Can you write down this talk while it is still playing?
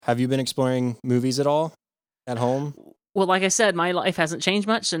Have you been exploring movies at all at home? Well, like I said, my life hasn't changed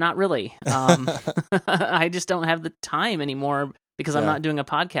much, so not really. I just don't have the time anymore because I'm not doing a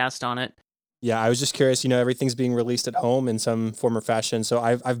podcast on it. Yeah, I was just curious. Everything's being released at home in some form or fashion. So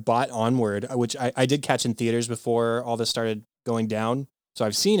I've bought Onward, which I did catch in theaters before all this started going down. So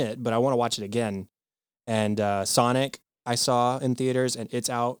I've seen it, but I want to watch it again. And Sonic I saw in theaters, and it's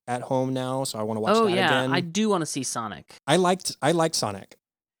out at home now. So I want to watch that again. I do want to see Sonic. I liked Sonic.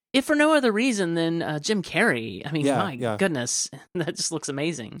 If for no other reason than Jim Carrey. I mean, my goodness, that just looks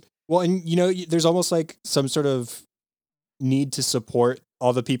amazing. Well, and there's almost like some sort of need to support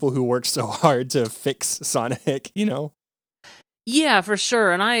all the people who work so hard to fix Sonic, Yeah, for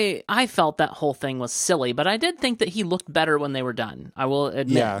sure. And I felt that whole thing was silly, but I did think that he looked better when they were done. I will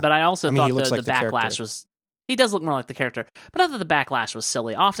admit. Yeah. But I also thought the backlash was... He does look more like the character. But I thought the backlash was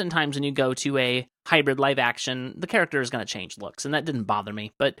silly. Oftentimes when you go to a hybrid live action, the character is going to change looks, and that didn't bother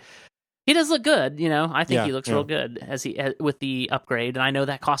me. But he does look good, I think he looks real good with the upgrade, and I know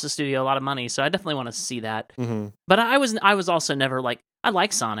that cost the studio a lot of money, so I definitely want to see that. Mm-hmm. But I was also never like... I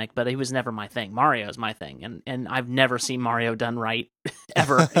like Sonic, but he was never my thing. Mario is my thing, and I've never seen Mario done right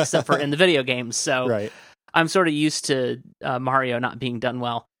ever, except for in the video games. So I'm sort of used to Mario not being done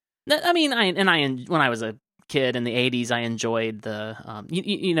well. I mean, when I was a kid in the 80s, I enjoyed the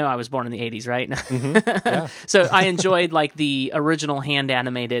I was born in the 80s, right? Mm-hmm. Yeah. So I enjoyed like the original hand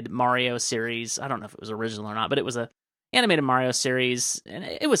animated Mario series. I don't know if it was original or not, but it was a animated Mario series, and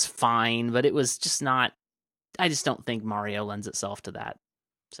it was fine, but it was just not... I just don't think Mario lends itself to that.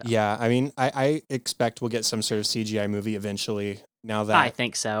 So. Yeah, I mean, I expect we'll get some sort of CGI movie eventually. Now that I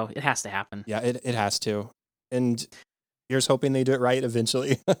think so, it has to happen. Yeah, it has to, and here's hoping they do it right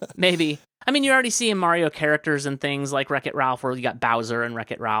eventually. Maybe. I mean, you're already seeing Mario characters and things like Wreck-It Ralph, where you got Bowser and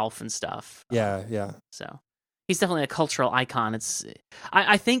Wreck-It Ralph and stuff. Yeah. So he's definitely a cultural icon.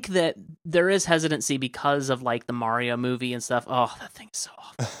 I think that there is hesitancy because of like the Mario movie and stuff. Oh, that thing is so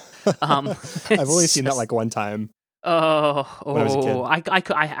awful. I've only seen that like one time. When I was a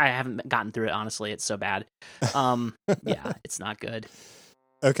kid. I haven't gotten through it, honestly. It's so bad. Yeah, it's not good.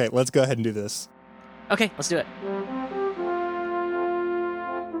 Okay, let's go ahead and do this. Okay, let's do it.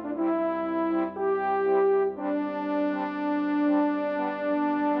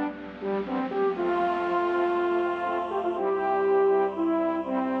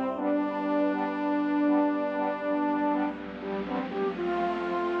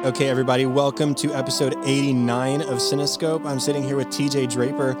 Okay, everybody, welcome to episode 89 of Cinescope. I'm sitting here with TJ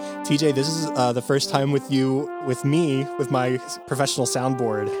Draper. TJ, this is the first time with me, with my professional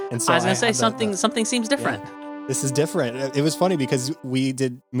soundboard. And so I was going to say something seems different. Yeah, this is different. It was funny because we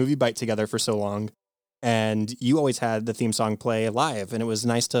did Movie Bite together for so long, and you always had the theme song play live, and it was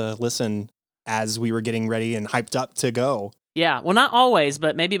nice to listen as we were getting ready and hyped up to go. Yeah, well, not always,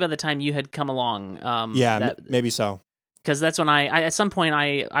 but maybe by the time you had come along. Maybe so. Because that's when I at some point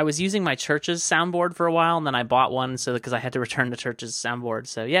I was using my church's soundboard for a while, and then I bought one because I had to return the church's soundboard.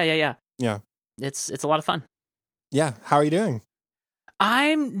 So yeah. It's a lot of fun. Yeah, how are you doing?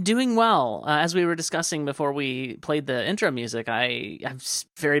 I'm doing well. As we were discussing before we played the intro music, I'm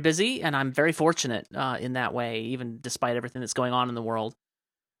very busy, and I'm very fortunate in that way, even despite everything that's going on in the world.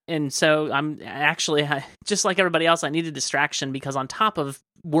 And so I'm actually, just like everybody else, I need a distraction because on top of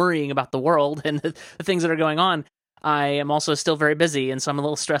worrying about the world and the things that are going on, I am also still very busy, and so I'm a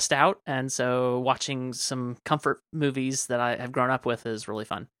little stressed out, and so watching some comfort movies that I have grown up with is really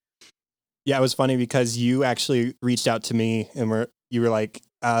fun. Yeah, it was funny because you actually reached out to me, and you were like,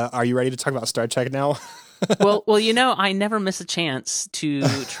 are you ready to talk about Star Trek now? well, I never miss a chance to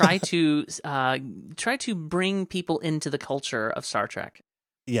try to bring people into the culture of Star Trek.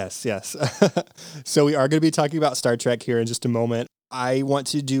 Yes. So we are going to be talking about Star Trek here in just a moment. I want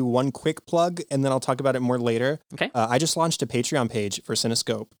to do one quick plug, and then I'll talk about it more later. Okay. I just launched a Patreon page for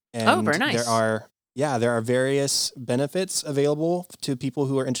Cinescope. And very nice. There are various benefits available to people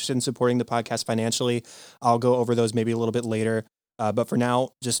who are interested in supporting the podcast financially. I'll go over those maybe a little bit later. But for now,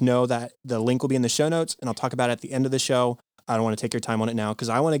 just know that the link will be in the show notes, and I'll talk about it at the end of the show. I don't want to take your time on it now because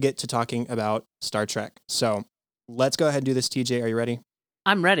I want to get to talking about Star Trek. So let's go ahead and do this, TJ. Are you ready?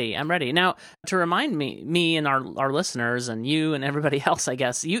 I'm ready. Now, to remind me and our listeners and you and everybody else, I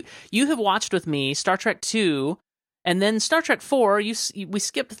guess, you have watched with me Star Trek 2 and then Star Trek 4. We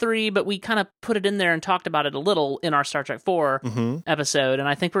skipped 3, but we kind of put it in there and talked about it a little in our Star Trek 4 episode, and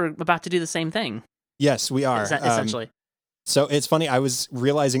I think we're about to do the same thing. Yes, we are. Essentially. So it's funny, I was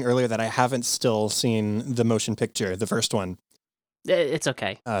realizing earlier that I haven't still seen the motion picture, the first one. It's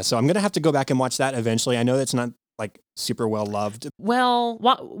okay. So I'm going to have to go back and watch that eventually. I know that's not like super well loved. Well,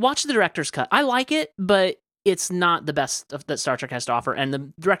 watch the director's cut. I like it, but it's not the best that Star Trek has to offer, and the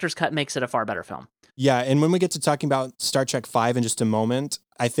director's cut makes it a far better film. Yeah, and when we get to talking about Star Trek V in just a moment,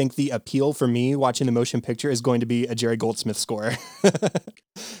 I think the appeal for me watching the motion picture is going to be a Jerry Goldsmith score.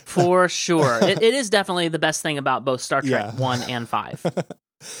 For sure. It is definitely the best thing about both Star Trek 1 and 5.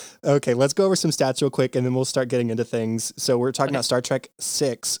 Okay, let's go over some stats real quick, and then we'll start getting into things. So we're talking about Star Trek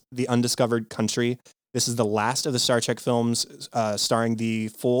VI, The Undiscovered Country. This is the last of the Star Trek films starring the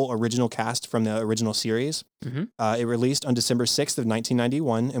full original cast from the original series. Mm-hmm. It released on December 6th of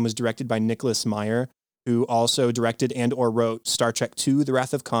 1991 and was directed by Nicholas Meyer, who also directed and or wrote Star Trek II, The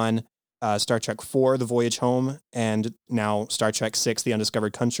Wrath of Khan, Star Trek IV, The Voyage Home, and now Star Trek VI, The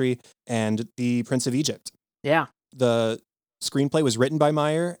Undiscovered Country, and The Prince of Egypt. Yeah. The screenplay was written by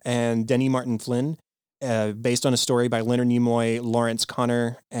Meyer and Denny Martin Flynn, based on a story by Leonard Nimoy, Lawrence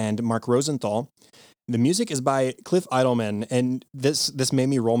Connor, and Mark Rosenthal. The music is by Cliff Idleman, and this made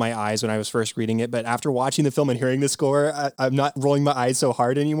me roll my eyes when I was first reading it. But after watching the film and hearing the score, I'm not rolling my eyes so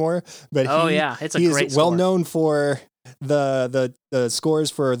hard anymore. But it's a great is well score. known for the scores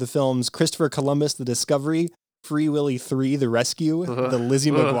for the films Christopher Columbus, The Discovery, Free Willy 3, The Rescue, the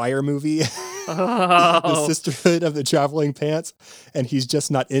Lizzie McGuire movie, The Sisterhood of the Traveling Pants, and He's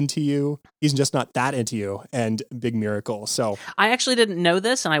Just Not Into You. He's Just Not That Into You, and Big Miracle. So I actually didn't know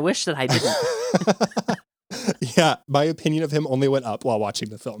this, and I wish that I didn't. Yeah, my opinion of him only went up while watching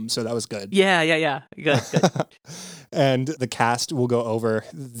the film, so that was good. Yeah. Good. And the cast we'll go over.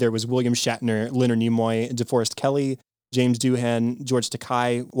 There was William Shatner, Leonard Nimoy, DeForest Kelley, James Doohan, George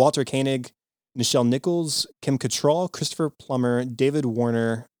Takei, Walter Koenig, Nichelle Nichols, Kim Cattrall, Christopher Plummer, David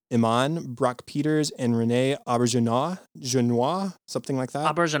Warner, Iman, Brock Peters, and Renee Auberjonois, something like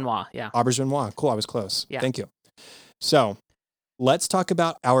that. Auberjonois, yeah. Auberjonois. Cool, I was close. Yeah. Thank you. So let's talk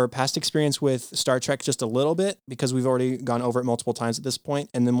about our past experience with Star Trek just a little bit, because we've already gone over it multiple times at this point,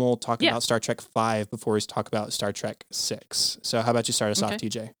 and then we'll talk about Star Trek V before we talk about Star Trek VI. So how about you start us off,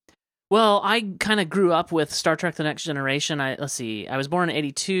 TJ? Well, I kind of grew up with Star Trek: The Next Generation. I was born in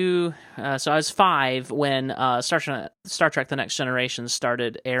 '82, so I was 5 when Star Trek: The Next Generation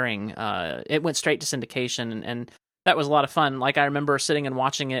started airing. It went straight to syndication, and that was a lot of fun. Like, I remember sitting and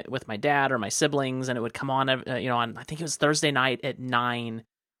watching it with my dad or my siblings, and it would come on, on, I think it was Thursday night at 9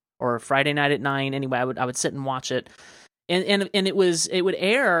 or Friday night at 9. Anyway, I would sit and watch it. And it would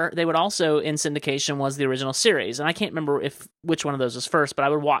air. They would also, in syndication, was the original series, and I can't remember which one of those was first, but I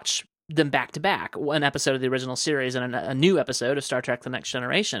would watch them back to back, one episode of the original series and a new episode of Star Trek: The Next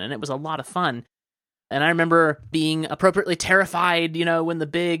Generation, and it was a lot of fun. And I remember being appropriately terrified, when the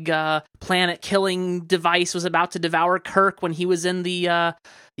big planet-killing device was about to devour Kirk when he was in the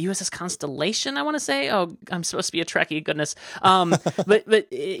USS Constellation, I want to say. Oh, I'm supposed to be a Trekkie, goodness.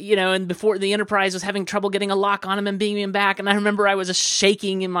 But and before the Enterprise was having trouble getting a lock on him and beaming him back, and I remember I was just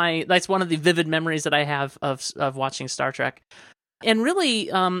shaking that's one of the vivid memories that I have of watching Star Trek. And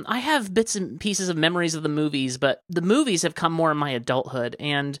really, I have bits and pieces of memories of the movies, but the movies have come more in my adulthood.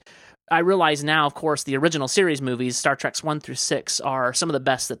 And I realize now, of course, the original series movies, Star Treks 1 through 6, are some of the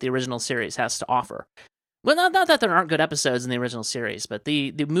best that the original series has to offer. Well, not that there aren't good episodes in the original series, but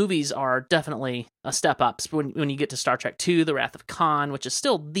the movies are definitely a step up when you get to Star Trek II, The Wrath of Khan, which is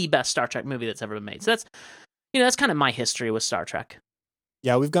still the best Star Trek movie that's ever been made. So that's kind of my history with Star Trek.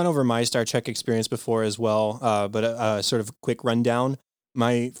 Yeah, we've gone over my Star Trek experience before as well, but a sort of quick rundown.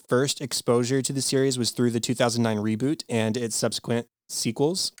 My first exposure to the series was through the 2009 reboot and its subsequent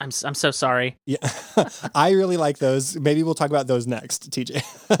sequels. I'm so sorry. Yeah, I really like those. Maybe we'll talk about those next,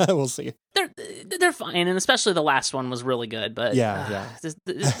 TJ. We'll see. They're fine, and especially the last one was really good. But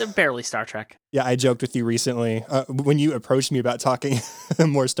they're barely Star Trek. Yeah, I joked with you recently when you approached me about talking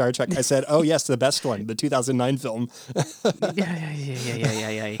more Star Trek. I said, "Oh yes, the best one, the 2009 film."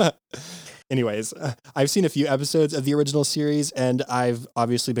 Yeah. Anyways, I've seen a few episodes of the original series, and I've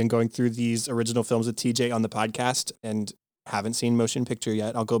obviously been going through these original films with TJ on the podcast, and haven't seen Motion Picture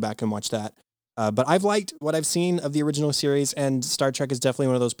yet. I'll go back and watch that. But I've liked what I've seen of the original series, and Star Trek is definitely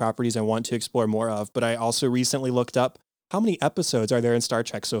one of those properties I want to explore more of. But I also recently looked up how many episodes are there in Star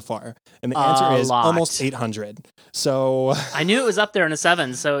Trek so far? And the answer is almost 800. So I knew it was up there in the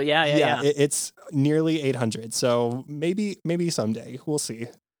 7s. So yeah. It's nearly 800. So maybe someday we'll see.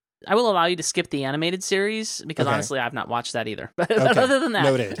 I will allow you to skip the animated series because honestly, I've not watched that either. But other than that,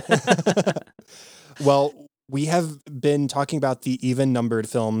 noted. Well, we have been talking about the even-numbered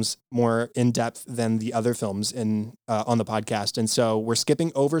films more in depth than the other films on the podcast, and so we're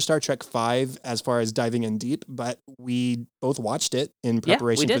skipping over Star Trek V as far as diving in deep. But we both watched it in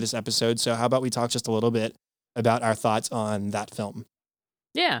preparation for this episode. So how about we talk just a little bit about our thoughts on that film?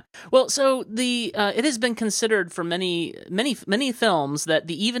 Yeah. Well, so it has been considered for many films that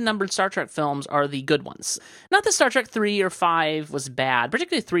the even-numbered Star Trek films are the good ones. Not that Star Trek 3 or 5 was bad.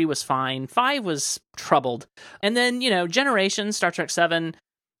 Particularly 3 was fine. 5 was troubled. And then, Generations, Star Trek 7,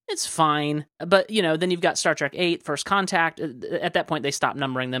 it's fine. But, then you've got Star Trek 8, First Contact. At that point, they stopped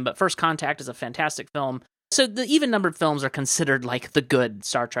numbering them, but First Contact is a fantastic film. So the even-numbered films are considered like the good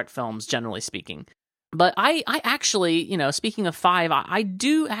Star Trek films, generally speaking. But I actually, speaking of 5, I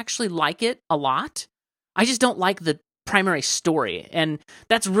do actually like it a lot. I just don't like the primary story. And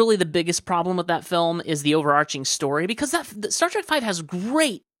that's really the biggest problem with that film is the overarching story. Because Star Trek 5 has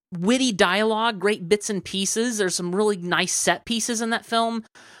great, witty dialogue, great bits and pieces. There's some really nice set pieces in that film.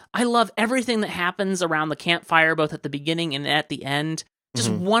 I love everything that happens around the campfire, both at the beginning and at the end. Just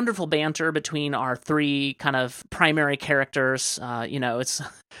wonderful banter between our three kind of primary characters. It's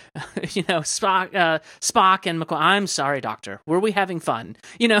Spock and McCoy. I'm sorry, Doctor. Were we having fun?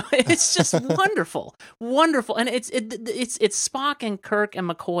 It's just wonderful, wonderful, and it's Spock and Kirk and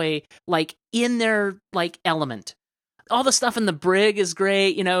McCoy like in their like element. All the stuff in the brig is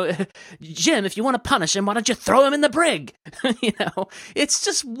great. Jim, if you want to punish him, why don't you throw him in the brig? It's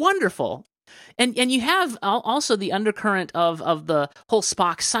just wonderful. And you have also the undercurrent of the whole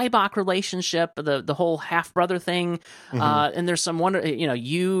Spock-Cybok relationship, the whole half-brother thing, and there's some wonder,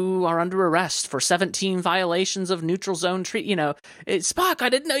 you are under arrest for 17 violations of neutral zone Spock, I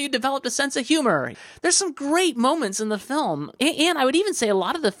didn't know you developed a sense of humor. There's some great moments in the film, and I would even say a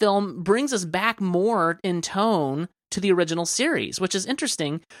lot of the film brings us back more in tone to the original series, which is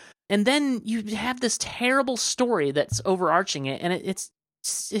interesting. And then you have this terrible story that's overarching it, and it's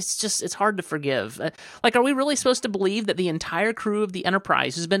hard to forgive. Are we really supposed to believe that the entire crew of the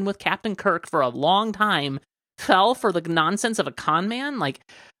Enterprise, who's been with Captain Kirk for a long time, fell for the nonsense of a con man?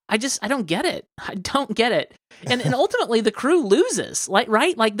 I don't get it. I don't get it. And ultimately, the crew loses,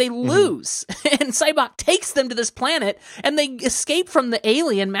 right? They lose. And Cybok takes them to this planet, and they escape from the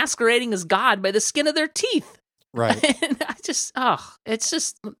alien masquerading as God by the skin of their teeth. Right. And it's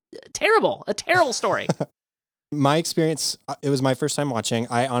just terrible. A terrible story. My experience, it was my first time watching.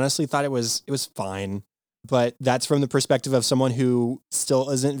 I honestly thought it was fine, but that's from the perspective of someone who still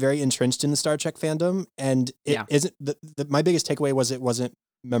isn't very entrenched in the Star Trek fandom. And it isn't my biggest takeaway was it wasn't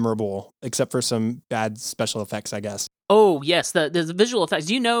memorable, except for some bad special effects, I guess. Oh, yes. The visual effects.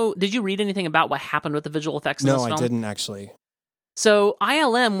 Did you read anything about what happened with the visual effects in this film? No, I didn't actually. So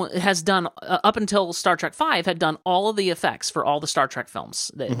ILM has done, up until Star Trek V, had done all of the effects for all the Star Trek films,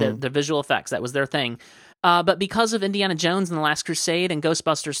 the visual effects. That was their thing. But because of Indiana Jones and The Last Crusade and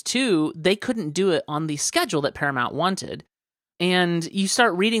Ghostbusters 2, they couldn't do it on the schedule that Paramount wanted. And you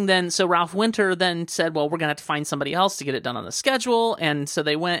start reading then, so Ralph Winter then said, well, we're going to have to find somebody else to get it done on the schedule. And so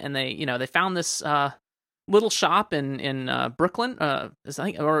they went and they found this little shop in Brooklyn,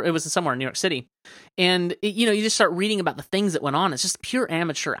 or it was somewhere in New York City. And, you just start reading about the things that went on. It's just pure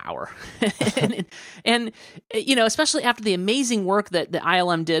amateur hour. and especially after the amazing work that the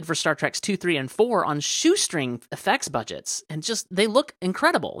ILM did for Star Treks 2, 3, and 4 on shoestring effects budgets. And just, they look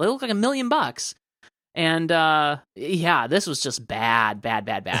incredible. They look like $1 million. And, this was just bad.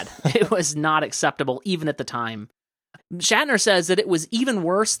 It was not acceptable, even at the time. Shatner says that it was even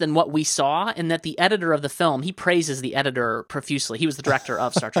worse than what we saw, and that the editor of the film, he praises the editor profusely. He was the director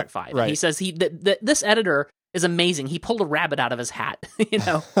of Star Trek V. Right. He says that this editor is amazing. He pulled a rabbit out of his hat,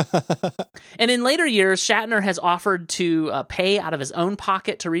 And in later years, Shatner has offered to pay out of his own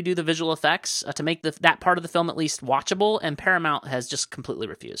pocket to redo the visual effects to make that part of the film at least watchable, and Paramount has just completely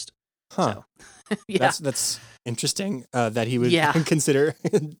refused. Huh. So, yeah. That's interesting that he would consider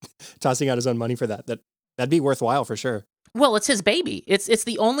tossing out his own money for that. That'd be worthwhile for sure. Well, it's his baby. It's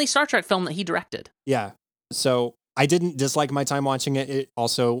the only Star Trek film that he directed. Yeah. So I didn't dislike my time watching it. It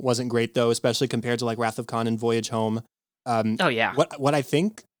also wasn't great though, especially compared to like Wrath of Khan and Voyage Home. What I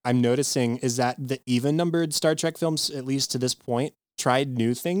think I'm noticing is that the even-numbered Star Trek films, at least to this point, tried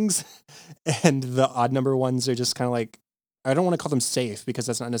new things, and the odd-number ones are just kind of like, I don't want to call them safe because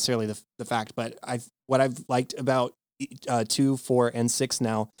that's not necessarily the fact, but what I've liked about 2, 4, and 6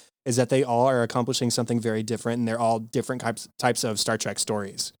 now is that they all are accomplishing something very different, and they're all different types of Star Trek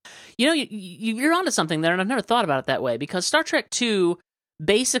stories. You're onto something there, and I've never thought about it that way, because Star Trek 2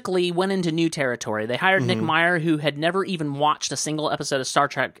 basically went into new territory. They hired Nick Meyer, who had never even watched a single episode of Star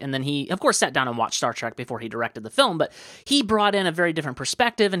Trek, and then he, of course, sat down and watched Star Trek before he directed the film, but he brought in a very different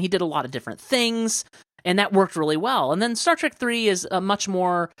perspective, and he did a lot of different things. And that worked really well. And then Star Trek 3 is a much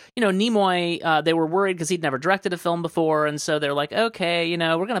more, Nimoy, they were worried because he'd never directed a film before. And so they're like, okay,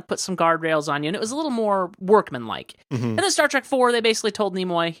 we're going to put some guardrails on you. And it was a little more workmanlike. And then Star Trek 4, they basically told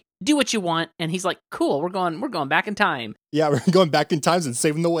Nimoy, do what you want. And he's like, cool, we're going back in time. Yeah, we're going back in times and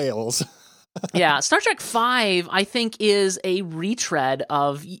saving the whales. Yeah, Star Trek V, I think, is a retread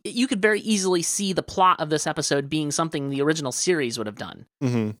of. You could very easily see the plot of this episode being something the original series would have done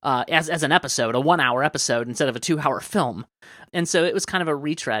as an episode, a 1-hour episode instead of a 2-hour film, and so it was kind of a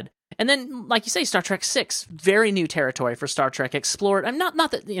retread. And then, like you say, Star Trek VI, very new territory for Star Trek. Explored. I'm not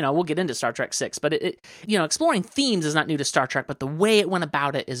that we'll get into Star Trek VI, but it exploring themes is not new to Star Trek, but the way it went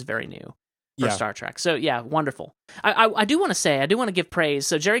about it is very new for Star Trek. So yeah, wonderful. I do want to give praise.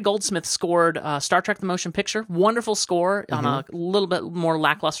 So Jerry Goldsmith scored Star Trek: The Motion Picture. Wonderful score on a little bit more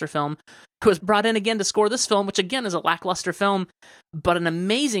lackluster film. Who was brought in again to score this film, which again is a lackluster film, but an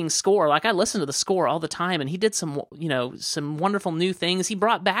amazing score. Like, I listen to the score all the time, and he did some wonderful new things. He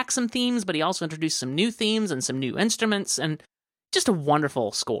brought back some themes, but he also introduced some new themes and some new instruments, and just a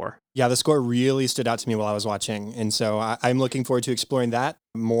wonderful score. Yeah, the score really stood out to me while I was watching, and so I'm looking forward to exploring that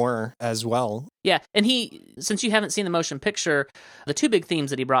more as well. Yeah, and since you haven't seen the motion picture, the two big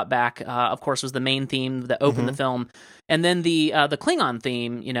themes that he brought back, of course, was the main theme that opened the film, and then the Klingon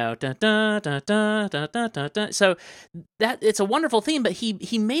theme, da, da, da, da, da, da, da, da. So that it's a wonderful theme, but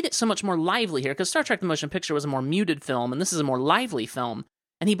he made it so much more lively here, because Star Trek: The Motion Picture was a more muted film, and this is a more lively film.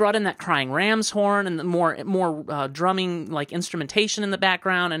 And he brought in that crying ram's horn and the more drumming, like, instrumentation in the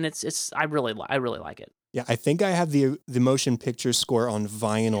background, and I really like it. Yeah, I think I have the motion picture score on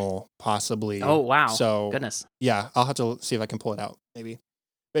vinyl, possibly. Oh, wow. So, goodness. Yeah, I'll have to see if I can pull it out, maybe.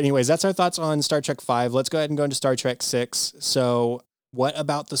 But anyways, that's our thoughts on Star Trek V. Let's go ahead and go into Star Trek VI. So what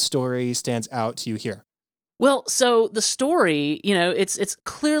about the story stands out to you here? Well, so the story, it's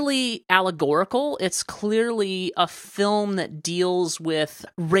clearly allegorical. It's clearly a film that deals with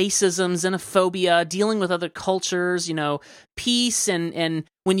racism, xenophobia, dealing with other cultures, peace, and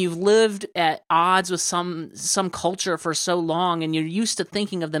when you've lived at odds with some culture for so long and you're used to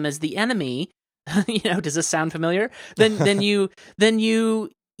thinking of them as the enemy, does this sound familiar? Then you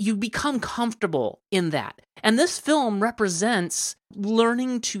become comfortable in that. And this film represents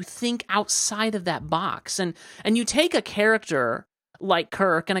learning to think outside of that box. And you take a character like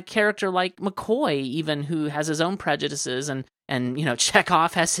Kirk and a character like McCoy, even, who has his own prejudices, and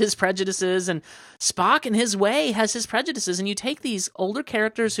Chekhov has his prejudices, and Spock in his way has his prejudices. And you take these older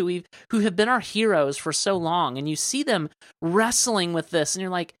characters who have been our heroes for so long, and you see them wrestling with this, and you're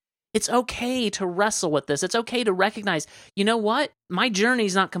like, it's okay to wrestle with this. It's okay to recognize, you know what? My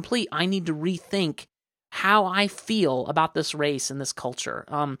journey's not complete. I need to rethink how I feel about this race and this culture.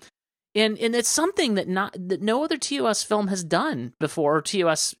 And it's something that no other TOS film has done before.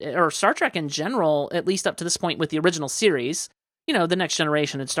 TOS or Star Trek in general, at least up to this point with the original series. The Next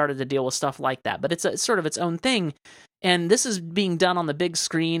Generation had started to deal with stuff like that, but it's sort of its own thing. And this is being done on the big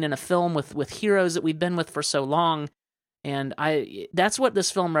screen in a film with heroes that we've been with for so long. And that's what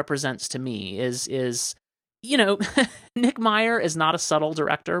this film represents to me is Nick Meyer is not a subtle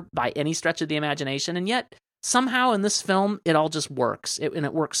director by any stretch of the imagination, and yet somehow in this film it all just works, and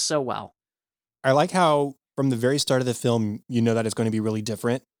it works so well. I like how from the very start of the film that it's going to be really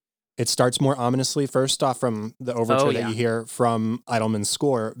different. It starts more ominously, first off, from the overture that you hear from Idleman's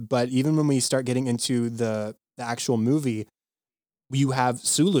score, but even when we start getting into the actual movie, you have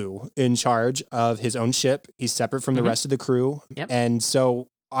Sulu in charge of his own ship. He's separate from the rest of the crew. Yep. And so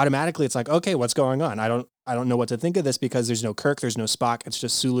automatically it's like, okay, what's going on? I don't know what to think of this, because there's no Kirk, there's no Spock. It's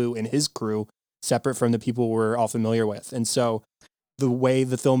just Sulu and his crew, separate from the people we're all familiar with. And so the way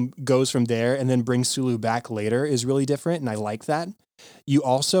the film goes from there and then brings Sulu back later is really different. And I like that. You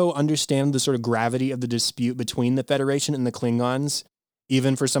also understand the sort of gravity of the dispute between the Federation and the Klingons,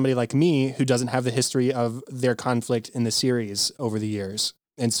 even for somebody like me who doesn't have the history of their conflict in the series over the years.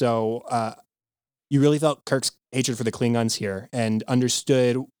 And so you really felt Kirk's hatred for the Klingons here and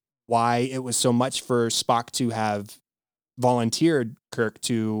understood why it was so much for Spock to have volunteered Kirk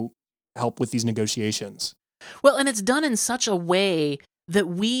to help with these negotiations. Well, and it's done in such a way that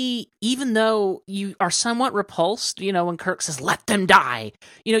even though you are somewhat repulsed, when Kirk says, let them die,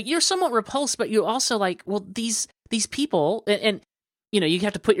 you're somewhat repulsed, but you're also like, well, these people, and you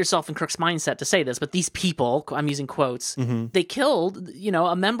have to put yourself in Kirk's mindset to say this, but these people, I'm using quotes, they killed,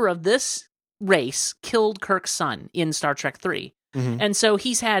 a member of this race killed Kirk's son in Star Trek 3. And so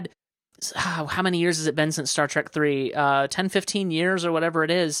he's had, how many years has it been since Star Trek 3? 10, 15 years or whatever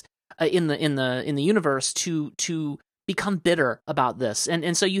it is in the universe to become bitter about this.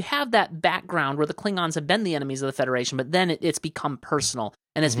 And so you have that background where the Klingons have been the enemies of the Federation, but then it's become personal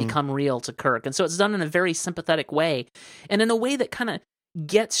and it's become real to Kirk. And so it's done in a very sympathetic way, and in a way that kind of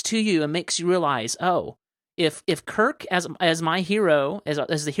gets to you and makes you realize, oh, if Kirk as my hero,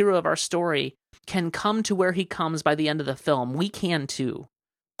 as the hero of our story, can come to where he comes by the end of the film, we can too.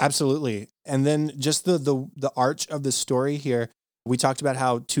 Absolutely. And then just the arch of the story here. We talked about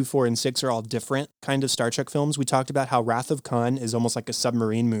how 2, 4, and 6 are all different kind of Star Trek films. We talked about how Wrath of Khan is almost like a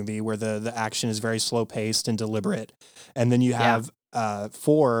submarine movie where the action is very slow paced and deliberate. And then you have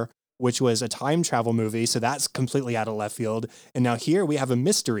 4, which was a time travel movie. So that's completely out of left field. And now here we have a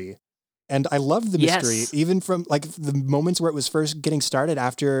mystery. And I love the mystery, even from like the moments where it was first getting started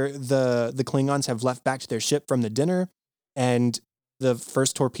after the Klingons have left back to their ship from the dinner, and the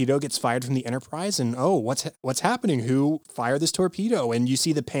first torpedo gets fired from the Enterprise, and what's happening? Who fired this torpedo? And you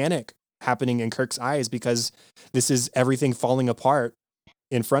see the panic happening in Kirk's eyes because this is everything falling apart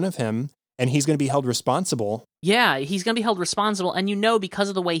in front of him, and he's going to be held responsible. Yeah, he's going to be held responsible, and because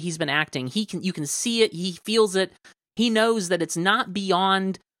of the way he's been acting, you can see it, he feels it, he knows that it's not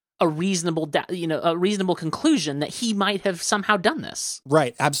beyond a reasonable conclusion that he might have somehow done this.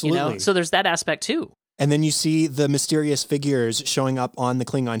 Right, absolutely. So there's that aspect too. And then you see the mysterious figures showing up on the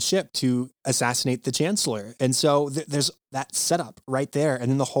Klingon ship to assassinate the Chancellor. And so there's that setup right there. And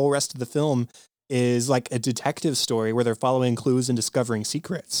then the whole rest of the film is like a detective story where they're following clues and discovering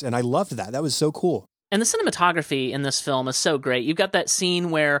secrets. And I loved that. That was so cool. And the cinematography in this film is so great. You've got that scene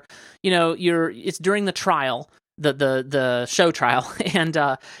where, it's during the trial, the show trial, and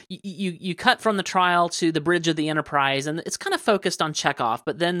you cut from the trial to the bridge of the Enterprise, and it's kind of focused on Chekhov,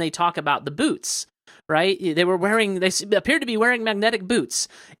 but then they talk about the boots. Right, they appeared to be wearing magnetic boots,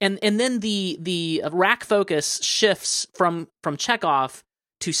 and then the rack focus shifts from Chekhov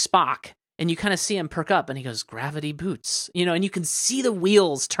to Spock, and you kind of see him perk up, and he goes, "Gravity boots," and you can see the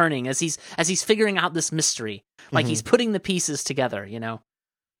wheels turning as he's figuring out this mystery, like he's putting the pieces together.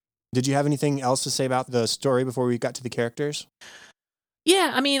 Did you have anything else to say about the story before we got to the characters?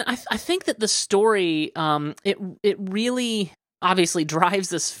 Yeah, I mean, I think that the story, it really obviously drives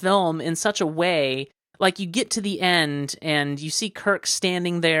this film in such a way, like you get to the end and you see Kirk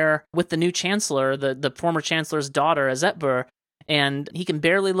standing there with the new Chancellor, the former Chancellor's daughter, Azetbur, and he can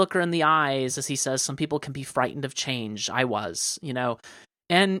barely look her in the eyes as he says, "Some people can be frightened of change. I was,"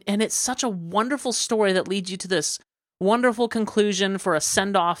 and it's such a wonderful story that leads you to this wonderful conclusion for a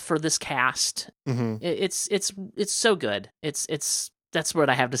send-off for this cast. It's so good. That's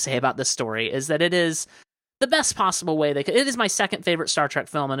what I have to say about this story, is that it is the best possible way they could. It is my second favorite Star Trek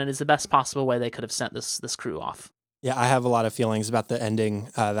film, and it is the best possible way they could have sent this crew off. Yeah, I have a lot of feelings about the ending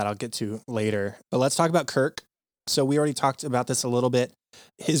that I'll get to later. But let's talk about Kirk. So we already talked about this a little bit.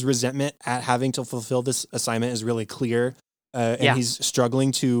 His resentment at having to fulfill this assignment is really clear. And he's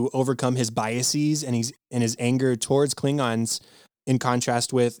struggling to overcome his biases and his anger towards Klingons, in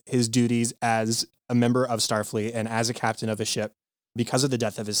contrast with his duties as a member of Starfleet and as a captain of a ship because of the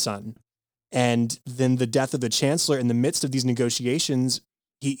death of his son. And then the death of the Chancellor in the midst of these negotiations,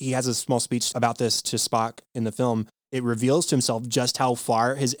 he has a small speech about this to Spock in the film. It reveals to himself just how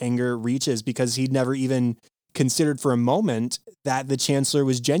far his anger reaches, because he'd never even considered for a moment that the Chancellor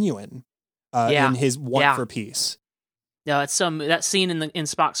was genuine in his want for peace. No, it's that scene in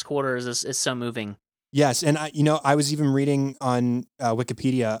Spock's quarters is so moving. Yes, and I was even reading on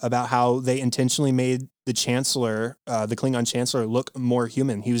Wikipedia about how they intentionally made the Chancellor, the Klingon Chancellor, look more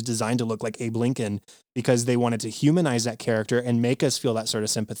human. He was designed to look like Abe Lincoln because they wanted to humanize that character and make us feel that sort of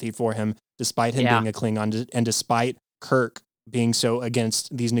sympathy for him, despite him being a Klingon and despite Kirk being so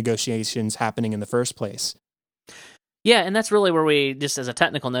against these negotiations happening in the first place. Yeah, and that's really where we, just as a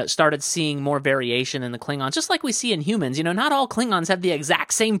technical note, started seeing more variation in the Klingons, just like we see in humans. Not all Klingons have the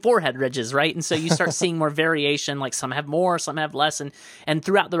exact same forehead ridges, right? And so you start seeing more variation, like some have more, some have less, and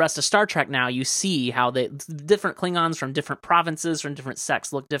throughout the rest of Star Trek now, you see how the different Klingons from different provinces, from different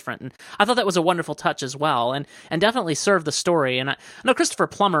sects look different. And I thought that was a wonderful touch as well, and definitely served the story. And I know Christopher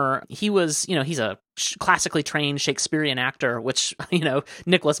Plummer, he was, he's a classically trained Shakespearean actor, which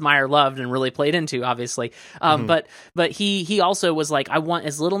Nicholas Meyer loved and really played into, obviously. But he also was like, I want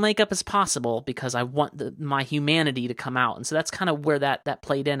as little makeup as possible because I want my humanity to come out, and so that's kind of where that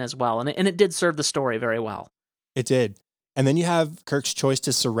played in as well, and it did serve the story very well. It did. And then you have Kirk's choice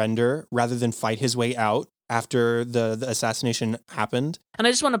to surrender rather than fight his way out after the assassination happened. And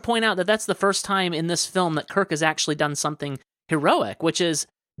I just want to point out that that's the first time in this film that Kirk has actually done something heroic, which is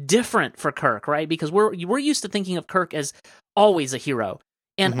different for Kirk, right? Because we're used to thinking of Kirk as always a hero.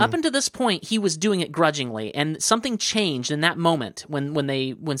 And up until this point, he was doing it grudgingly, and something changed in that moment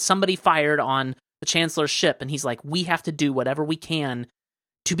when somebody fired on the Chancellor's ship, and he's like, we have to do whatever we can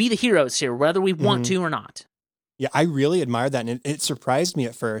to be the heroes here, whether we want to or not. Yeah, I really admired that, and it surprised me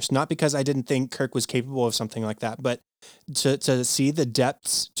at first, not because I didn't think Kirk was capable of something like that, but to see the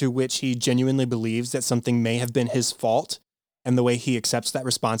depths to which he genuinely believes that something may have been his fault and the way he accepts that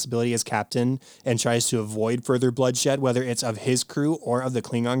responsibility as captain and tries to avoid further bloodshed, whether it's of his crew or of the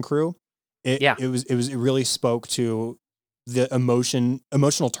Klingon crew, it really spoke to the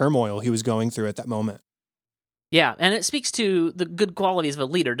emotional turmoil he was going through at that moment. Yeah, and it speaks to the good qualities of a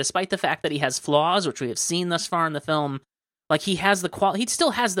leader, despite the fact that he has flaws, which we have seen thus far in the film. Like, he has he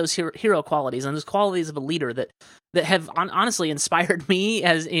still has those hero qualities and those qualities of a leader that have honestly inspired me,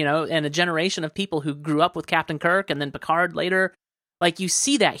 as you know, and a generation of people who grew up with Captain Kirk and then Picard later. Like, you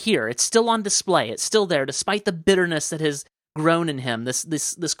see that here. It's still on display. It's still there, despite the bitterness that has grown in him.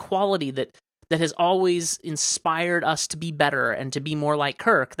 This quality that has always inspired us to be better and to be more like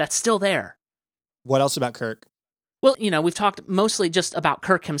Kirk. That's still there. What else about Kirk? Well, you know, we've talked mostly just about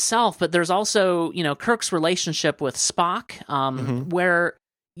Kirk himself, but there's also, you know, Kirk's relationship with Spock, where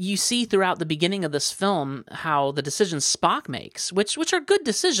you see throughout the beginning of this film how the decisions Spock makes, which are good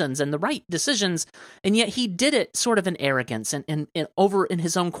decisions and the right decisions, and yet he did it sort of in arrogance and over in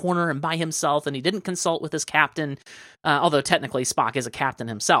his own corner and by himself, and he didn't consult with his captain, although technically Spock is a captain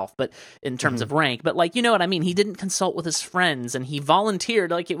himself, but in terms of rank, but like, you know what I mean? He didn't consult with his friends, and he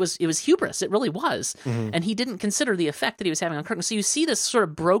volunteered, like it was hubris, it really was, and he didn't consider the effect that he was having on Kirk. And so you see this sort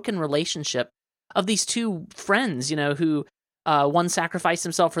of broken relationship of these two friends, you know, who one sacrificed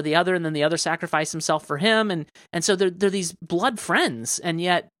himself for the other, and then the other sacrificed himself for him, and so they're these blood friends, and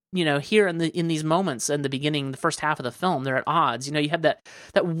yet, you know, here in these moments in the beginning, the first half of the film, they're at odds. You know, you have that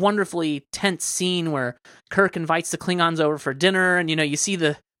wonderfully tense scene where Kirk invites the Klingons over for dinner, and you know, you see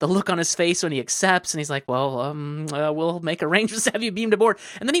the look on his face when he accepts, and he's like, "Well, we'll make arrangements to have you beamed aboard."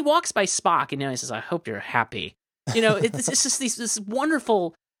 And then he walks by Spock, and you know, he says, "I hope you're happy." You know, it's just this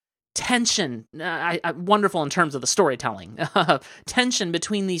wonderful tension, wonderful in terms of the storytelling, tension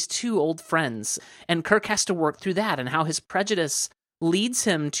between these two old friends, and Kirk has to work through that and how his prejudice leads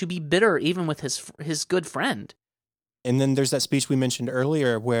him to be bitter even with his good friend. And then there's that speech we mentioned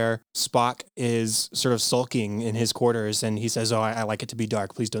earlier where Spock is sort of sulking in his quarters, and he says, "Oh, I like it to be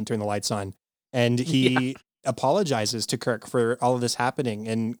dark. Please don't turn the lights on." And he apologizes to Kirk for all of this happening.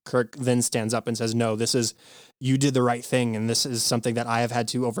 And Kirk then stands up and says, "No, you did the right thing. And this is something that I have had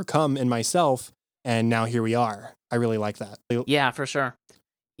to overcome in myself. And now here we are." I really like that. Yeah, for sure.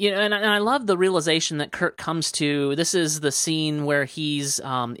 You know, and I love the realization that Kirk comes to. This is the scene where he's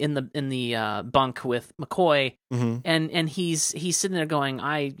in the bunk with McCoy, and he's sitting there going,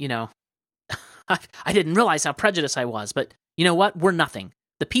 I didn't realize how prejudiced I was, but you know what? We're nothing.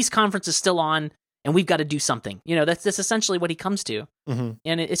 The peace conference is still on, and we've got to do something. You know, that's essentially what he comes to, and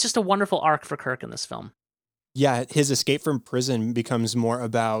it's just a wonderful arc for Kirk in this film. Yeah, his escape from prison becomes more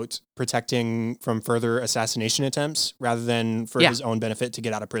about protecting from further assassination attempts rather than for his own benefit to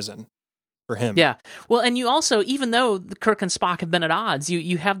get out of prison for him. Yeah. Well, and you also, even though Kirk and Spock have been at odds,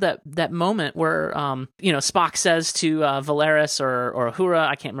 you have that moment where, Spock says to Valeris or Uhura,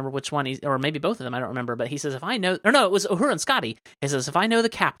 I can't remember which one, or maybe both of them, I don't remember, but he says, it was Uhura and Scotty. He says, "If I know the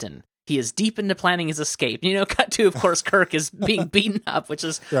captain, he is deep into planning his escape." You know, cut to, of course, Kirk is being beaten up, which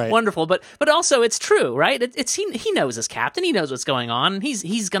is wonderful. But also, it's true, right? He knows his captain. He knows what's going on. And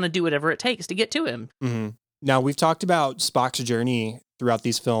he's going to do whatever it takes to get to him. Mm-hmm. Now, we've talked about Spock's journey throughout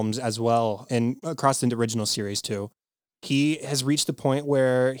these films as well, and across the original series too. He has reached the point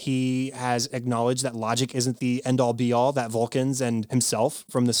where he has acknowledged that logic isn't the end-all be-all that Vulcans and himself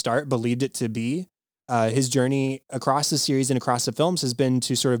from the start believed it to be. His journey across the series and across the films has been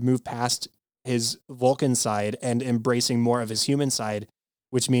to sort of move past his Vulcan side and embracing more of his human side,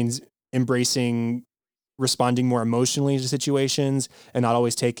 which means responding more emotionally to situations and not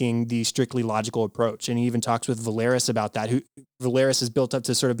always taking the strictly logical approach. And he even talks with Valeris about that. Valeris is built up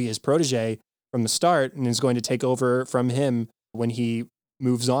to sort of be his protege from the start and is going to take over from him when he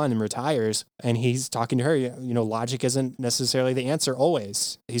moves on and retires. And he's talking to her, logic isn't necessarily the answer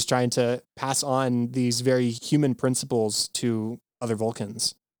always. He's trying to pass on these very human principles to other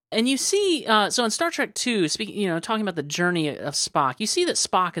Vulcans. And you see, so in Star Trek II, talking about the journey of Spock, you see that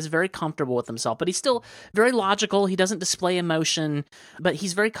Spock is very comfortable with himself, but he's still very logical. He doesn't display emotion, but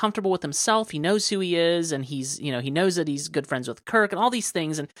he's very comfortable with himself. He knows who he is, and he knows that he's good friends with Kirk and all these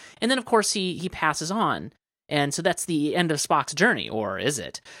things. And then, of course, he passes on. And so that's the end of Spock's journey, or is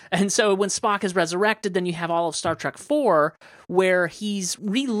it? And so when Spock is resurrected, then you have all of Star Trek IV, where he's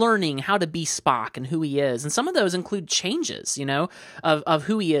relearning how to be Spock and who he is. And some of those include changes, of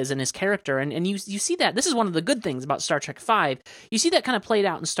who he is and his character. And you see that. This is one of the good things about Star Trek V. You see that kind of played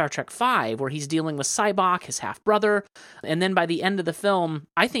out in Star Trek V, where he's dealing with Sybok, his half-brother. And then by the end of the film,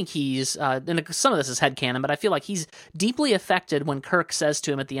 I think he's, and some of this is headcanon, but I feel like he's deeply affected when Kirk says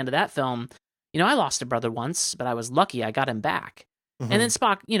to him at the end of that film, "I lost a brother once, but I was lucky I got him back." And then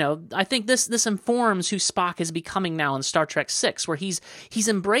Spock, I think this informs who Spock is becoming now in Star Trek VI, where he's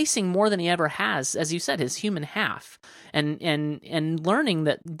embracing more than he ever has, as you said, his human half, and learning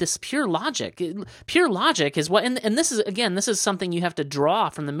that this pure logic is what, and this is something you have to draw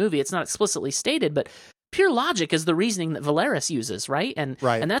from the movie. It's not explicitly stated, but pure logic is the reasoning that Valeris uses, right? And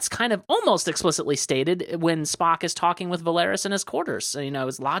that's kind of almost explicitly stated when Spock is talking with Valeris in his quarters. So,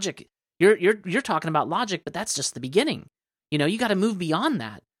 is logic. You're talking about logic, but that's just the beginning. You got to move beyond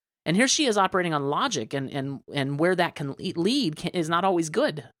that. And here she is operating on logic, and where that can lead is not always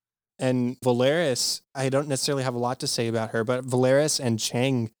good. And Valeris, I don't necessarily have a lot to say about her, but Valeris and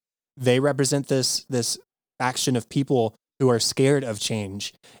Chang, they represent this faction of people who are scared of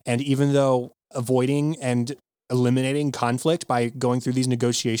change. And even though avoiding and eliminating conflict by going through these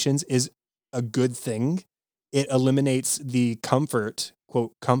negotiations is a good thing, it eliminates the comfort,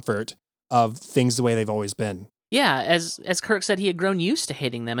 quote, comfort of things the way they've always been. Yeah, as Kirk said, he had grown used to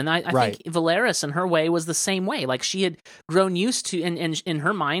hating them. And I think Valeris, in her way, was the same way. Like, she had grown used to, and in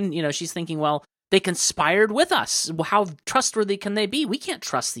her mind, she's thinking, well, they conspired with us. How trustworthy can they be? We can't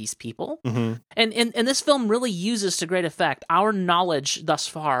trust these people. Mm-hmm. And this film really uses to great effect our knowledge thus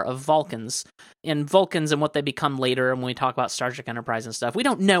far of Vulcans and what they become later. And when we talk about Star Trek Enterprise and stuff, we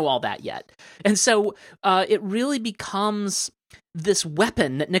don't know all that yet. And so it really becomes this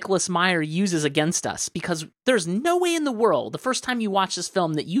weapon that Nicholas Meyer uses against us, because there's no way in the world, the first time you watch this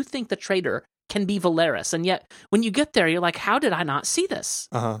film, that you think the traitor can be Valeris. And yet, when you get there, you're like, how did I not see this?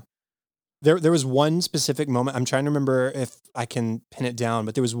 Uh-huh. There was one specific moment, I'm trying to remember if I can pin it down,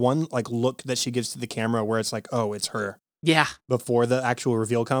 but there was one look that she gives to the camera where it's like, oh, it's her. Yeah. Before the actual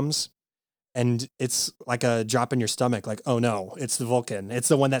reveal comes. And it's like a drop in your stomach, like, oh no, it's the Vulcan. It's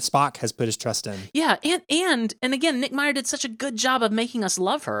the one that Spock has put his trust in. Yeah, and again, Nick Meyer did such a good job of making us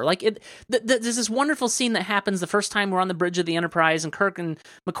love her. Like, there's this wonderful scene that happens the first time we're on the bridge of the Enterprise, and Kirk and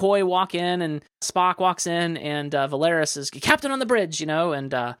McCoy walk in, and Spock walks in, and Valeris is captain on the bridge,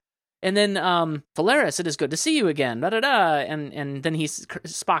 and then Valeris, it is good to see you again, and then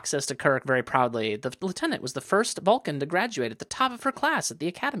Spock says to Kirk very proudly, the lieutenant was the first Vulcan to graduate at the top of her class at the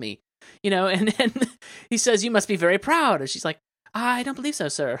Academy. And he says, you must be very proud. And she's like, I don't believe so,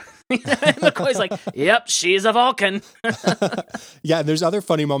 sir. And McCoy's like, yep, she's a Vulcan. Yeah, there's other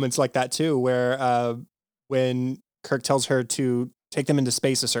funny moments like that, too, where when Kirk tells her to take them into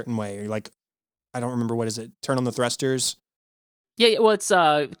space a certain way, like, I don't remember, what is it? Turn on the thrusters? Yeah, well, it's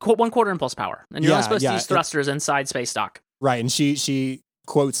 1/4 impulse power. And you're not supposed to use thrusters inside space dock. Right, and she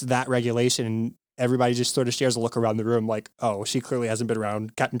quotes that regulation, and everybody just sort of shares a look around the room like, oh, she clearly hasn't been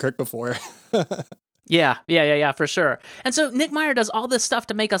around Captain Kirk before. Yeah, for sure. And so Nick Meyer does all this stuff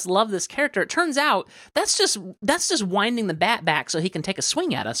to make us love this character. It turns out that's just winding the bat back so he can take a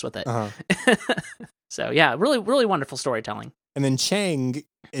swing at us with it. Uh-huh. So yeah, really, really wonderful storytelling. And then Chang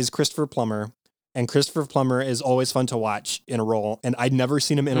is Christopher Plummer, and Christopher Plummer is always fun to watch in a role. And I'd never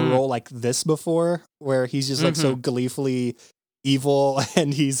seen him in a role like this before, where he's just like so gleefully evil,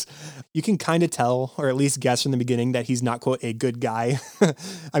 and you can kind of tell, or at least guess from the beginning, that he's not, quote, a good guy.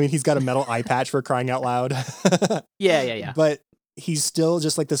 I mean, he's got a metal eye patch, for crying out loud. Yeah. But he's still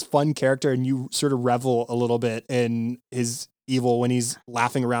just like this fun character, and you sort of revel a little bit in his evil when he's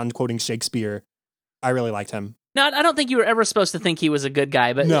laughing around quoting Shakespeare. I really liked him. No, I don't think you were ever supposed to think he was a good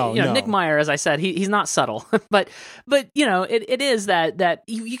guy, but no. Nick Meyer, as I said, he's not subtle. but it is that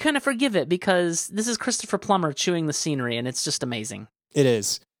you kind of forgive it, because this is Christopher Plummer chewing the scenery, and it's just amazing. It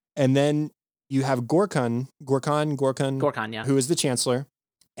is. And then you have Gorkon, yeah, who is the Chancellor,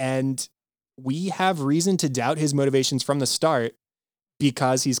 and we have reason to doubt his motivations from the start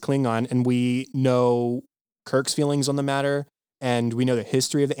because he's Klingon, and we know Kirk's feelings on the matter, and we know the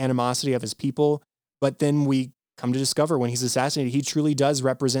history of the animosity of his people. But then we come to discover when he's assassinated, he truly does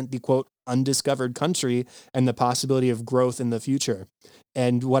represent the, quote, undiscovered country and the possibility of growth in the future.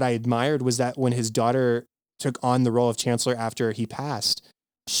 And what I admired was that when his daughter took on the role of Chancellor after he passed,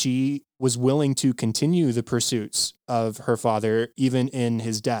 she was willing to continue the pursuits of her father, even in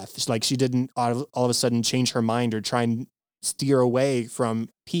his death. Like, she didn't all of a sudden change her mind or try and steer away from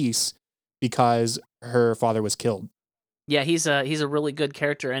peace because her father was killed. Yeah, he's a really good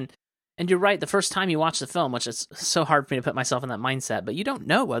character. And you're right, the first time you watch the film, which is so hard for me to put myself in that mindset, but you don't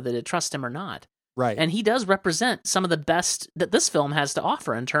know whether to trust him or not. Right. And he does represent some of the best that this film has to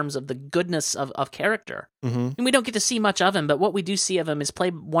offer in terms of the goodness of character. Mm-hmm. And we don't get to see much of him, but what we do see of him is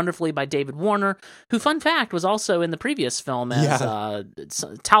played wonderfully by David Warner, who, fun fact, was also in the previous film as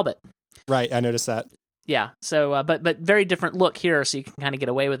Talbot. Right, I noticed that. Yeah, so but very different look here, so you can kind of get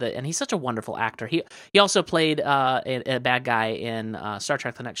away with it. And he's such a wonderful actor. He also played a bad guy in Star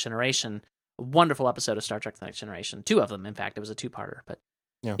Trek: The Next Generation, wonderful episode of Star Trek: The Next Generation. 2 of them, in fact. It was a 2-parter. But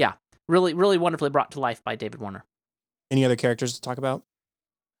Yeah. really, really wonderfully brought to life by David Warner. Any other characters to talk about?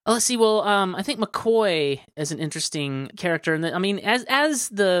 Oh, let's see. Well, I think McCoy is an interesting character. And I mean, as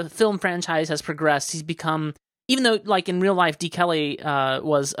the film franchise has progressed, he's become, even though like in real life, D. Kelly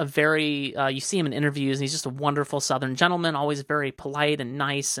was a very, you see him in interviews, and he's just a wonderful Southern gentleman, always very polite and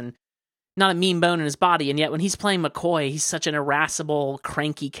nice and not a mean bone in his body. And yet when he's playing McCoy, he's such an irascible,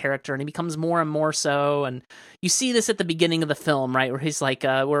 cranky character, and he becomes more and more so. And you see this at the beginning of the film, right? Where he's like,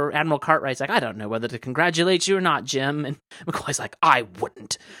 where Admiral Cartwright's like, I don't know whether to congratulate you or not, Jim. And McCoy's like, I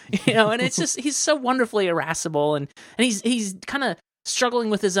wouldn't, and it's just, he's so wonderfully irascible. And he's kind of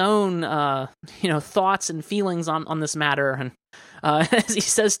struggling with his own, thoughts and feelings on this matter. And as he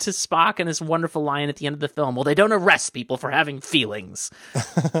says to Spock in this wonderful line at the end of the film, well, they don't arrest people for having feelings.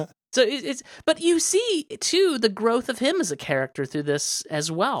 So but you see too the growth of him as a character through this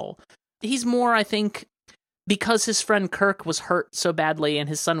as well. He's more, I think, because his friend Kirk was hurt so badly and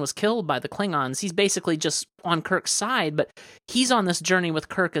his son was killed by the Klingons. He's basically just on Kirk's side, but he's on this journey with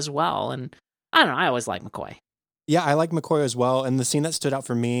Kirk as well. And I don't know, I always like McCoy. Yeah, I like McCoy as well. And the scene that stood out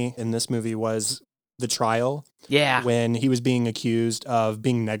for me in this movie was the trial. Yeah, when he was being accused of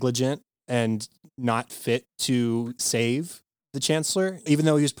being negligent and not fit to save the Chancellor, even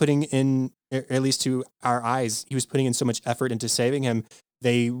though he was putting in, at least to our eyes, he was putting in so much effort into saving him.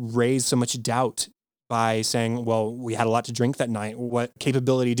 They raised so much doubt by saying, well, we had a lot to drink that night. What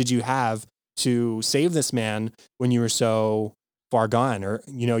capability did you have to save this man when you were so far gone? Or,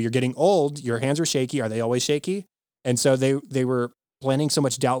 you're getting old, your hands were shaky. Are they always shaky? And so they were planting so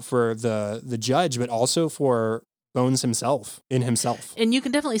much doubt for the judge, but also for Bones himself. And you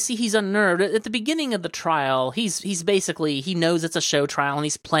can definitely see he's unnerved. At the beginning of the trial, he's basically, he knows it's a show trial and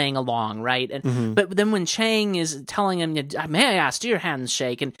he's playing along, right? And But then when Chang is telling him, may I ask, do your hands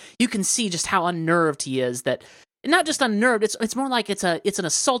shake? And you can see just how unnerved he is, that not just unnerved, it's more like it's an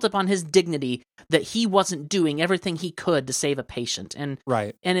assault upon his dignity that he wasn't doing everything he could to save a patient. And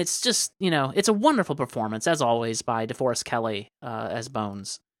right. And it's just, it's a wonderful performance, as always, by DeForest Kelley as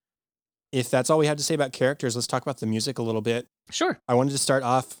Bones. If that's all we have to say about characters, let's talk about the music a little bit. Sure. I wanted to start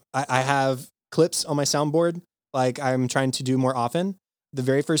off, I have clips on my soundboard, like I'm trying to do more often. The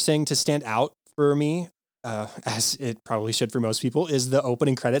very first thing to stand out for me, as it probably should for most people, is the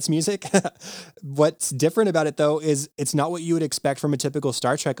opening credits music. What's different about it, though, is it's not what you would expect from a typical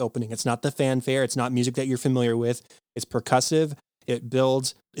Star Trek opening. It's not the fanfare. It's not music that you're familiar with. It's percussive. It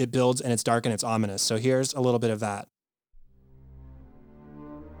builds, and it's dark and it's ominous. So here's a little bit of that.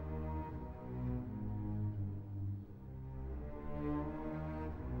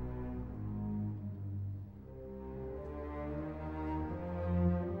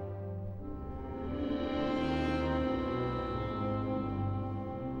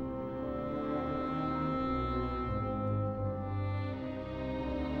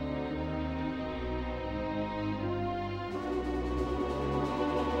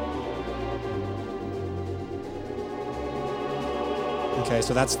 Okay,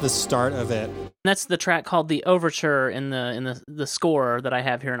 so that's the start of it. That's the track called the Overture in the score that I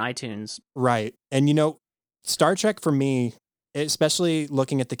have here in iTunes. Right. And Star Trek for me, especially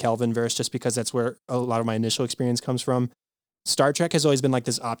looking at the Kelvin verse, just because that's where a lot of my initial experience comes from, Star Trek has always been like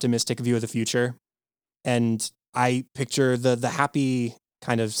this optimistic view of the future. And I picture the happy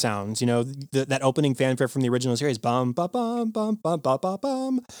kind of sounds, that opening fanfare from the original series, bum, ba, bum, bum, bum, ba, ba,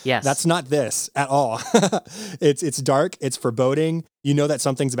 bum. Yes. That's not this at all. It's dark, it's foreboding. You know that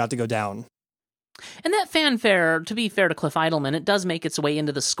something's about to go down. And that fanfare, to be fair to Cliff Eidelman, it does make its way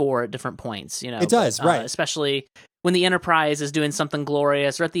into the score at different points. It does, right? Especially when the Enterprise is doing something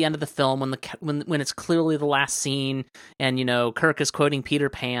glorious, or at the end of the film when it's clearly the last scene, and Kirk is quoting Peter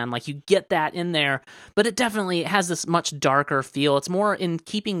Pan. Like, you get that in there, but it definitely has this much darker feel. It's more in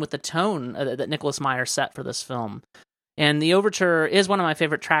keeping with the tone that Nicholas Meyer set for this film. And the Overture is one of my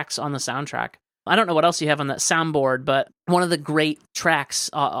favorite tracks on the soundtrack. I don't know what else you have on that soundboard, but one of the great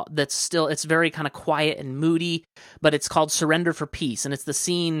tracks it's very kind of quiet and moody, but it's called Surrender for Peace. And it's the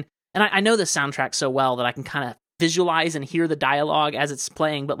scene, and I know the soundtrack so well that I can kind of visualize and hear the dialogue as it's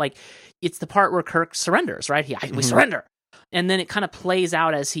playing, but like, it's the part where Kirk surrenders, right? We surrender. And then it kind of plays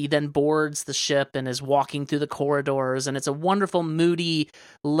out as he then boards the ship and is walking through the corridors. And it's a wonderful, moody,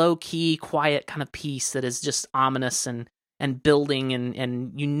 low-key, quiet kind of piece that is just ominous and building,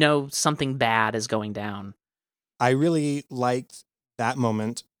 and something bad is going down. I really liked that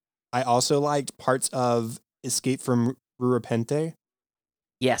moment. I also liked parts of Escape from Rurapente.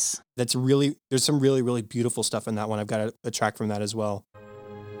 Yes. There's some really, really beautiful stuff in that one. I've got a track from that as well.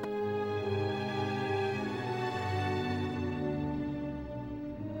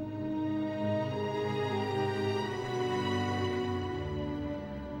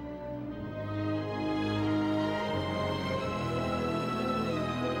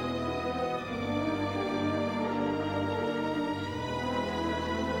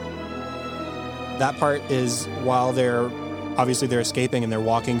 That part is while they're escaping and they're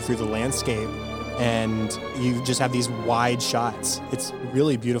walking through the landscape, and you just have these wide shots. It's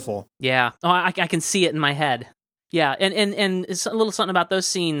really beautiful. Yeah. Oh, I can see it in my head. Yeah, and it's a little something about those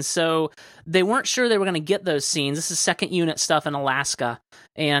scenes. So they weren't sure they were going to get those scenes. This is second unit stuff in Alaska,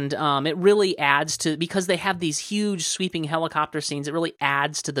 and it really adds to, because they have these huge sweeping helicopter scenes, it really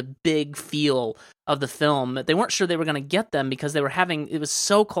adds to the big feel of the film. They weren't sure they were going to get them because it was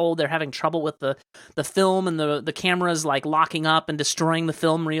so cold, they're having trouble with the film, and the cameras like locking up and destroying the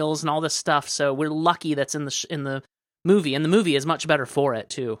film reels and all this stuff. So we're lucky that's in the movie, and the movie is much better for it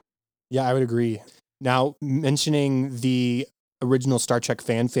too. Yeah, I would agree. Now, mentioning the original Star Trek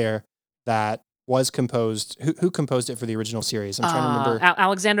fanfare that was composed, who composed it for the original series? I'm trying to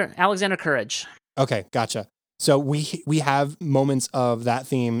remember. Alexander Courage. Okay, gotcha. So we have moments of that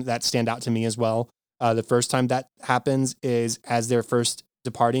theme that stand out to me as well. The first time that happens is as they're first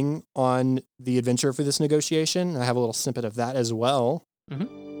departing on the adventure for this negotiation. I have a little snippet of that as well.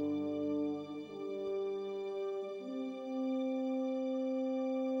 Mm-hmm.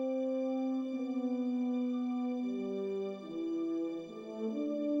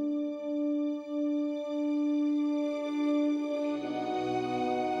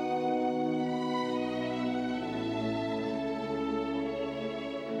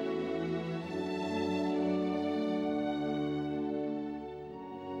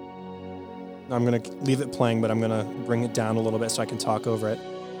 I'm going to leave it playing, but I'm going to bring it down a little bit so I can talk over it.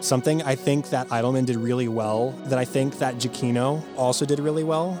 Something I think that Idleman did really well, that I think that Giacchino also did really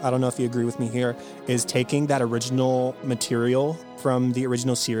well, I don't know if you agree with me here, is taking that original material from the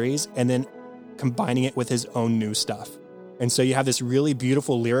original series and then combining it with his own new stuff. And so you have this really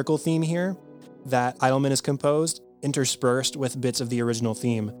beautiful lyrical theme here that Idleman has composed, interspersed with bits of the original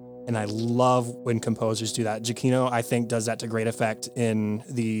theme. And I love when composers do that. Giacchino, I think, does that to great effect in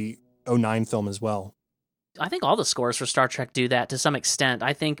the 2009 film as well. I think all the scores for Star Trek do that to some extent.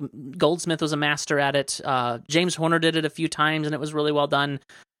 I think Goldsmith was a master at it. James Horner did it a few times, and it was really well done.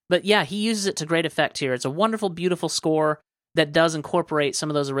 But yeah, he uses it to great effect here. It's a wonderful, beautiful score that does incorporate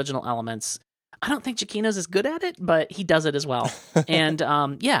some of those original elements. I don't think Giacchino's as good at it, but he does it as well. And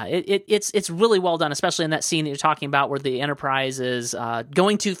yeah, it's really well done, especially in that scene that you're talking about where the Enterprise is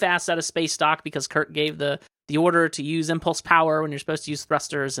going too fast out of space dock because Kirk gave the order to use impulse power when you're supposed to use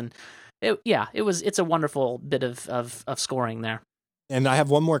thrusters. And it's a wonderful bit of scoring there. And I have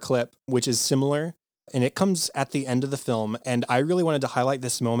one more clip, which is similar, and it comes at the end of the film. And I really wanted to highlight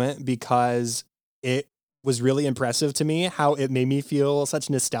this moment because it was really impressive to me how it made me feel such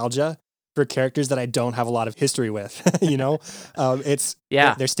nostalgia for characters that I don't have a lot of history with. You know,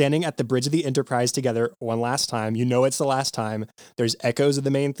 they're standing at the bridge of the Enterprise together one last time. You know, it's the last time. There's echoes of the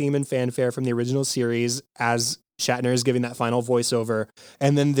main theme and fanfare from the original series as Shatner is giving that final voiceover.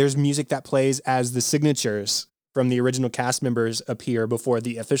 And then there's music that plays as the signatures from the original cast members appear before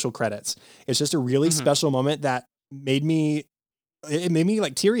the official credits. It's just a really special moment that made me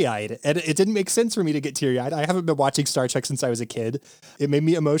like teary-eyed. And it didn't make sense for me to get teary-eyed. I haven't been watching Star Trek since I was a kid. It made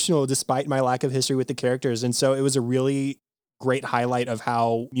me emotional despite my lack of history with the characters. And so it was a really great highlight of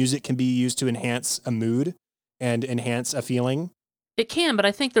how music can be used to enhance a mood and enhance a feeling. It can, but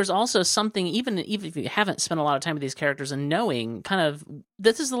I think there's also something, even if you haven't spent a lot of time with these characters and knowing kind of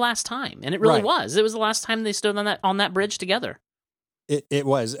this is the last time. And it really was. It was the last time they stood on that bridge together. It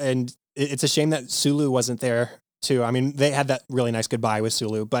was. And it's a shame that Sulu wasn't there too. I mean, they had that really nice goodbye with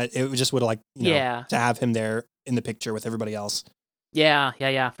Sulu, but it just would have liked, to have him there in the picture with everybody else. Yeah,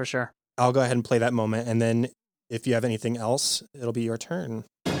 for sure. I'll go ahead and play that moment. And then if you have anything else, it'll be your turn.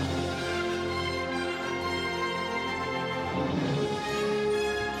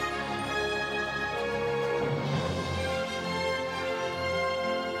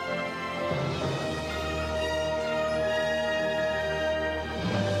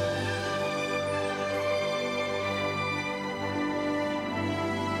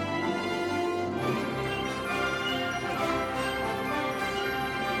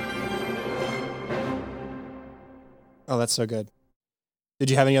 Oh, that's so good. Did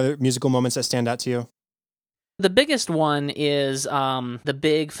you have any other musical moments that stand out to you? The biggest one is the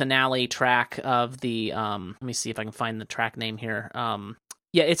big finale track of the let me see if I can find the track name here.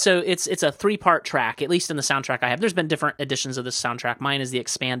 It's a 3-part track, at least in the soundtrack I have. There's been different editions of this soundtrack. Mine is the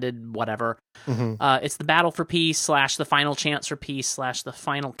expanded whatever. It's the Battle for Peace / the Final Chance for Peace / the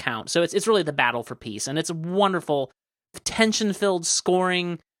Final Count. So it's really the Battle for Peace, and it's a wonderful tension-filled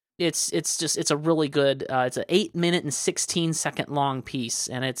scoring It's a really good. It's an 8 minute and 16 second long piece,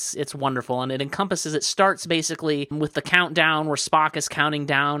 and it's wonderful. And it starts basically with the countdown where Spock is counting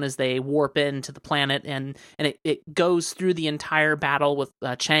down as they warp into the planet, and it goes through the entire battle with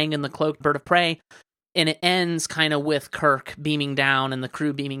Chang and the cloaked bird of prey, and it ends kind of with Kirk beaming down and the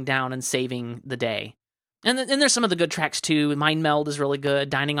crew beaming down and saving the day. And then there's some of the good tracks too. Mind Meld is really good.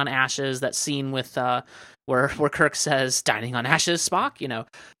 Dining on Ashes, that scene with where Kirk says "Dining on Ashes, Spock,"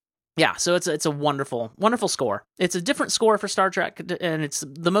 Yeah, so it's a wonderful score. It's a different score for Star Trek, and it's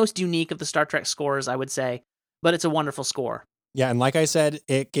the most unique of the Star Trek scores, I would say. But it's a wonderful score. Yeah, and like I said,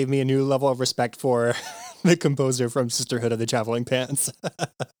 it gave me a new level of respect for the composer from Sisterhood of the Traveling Pants.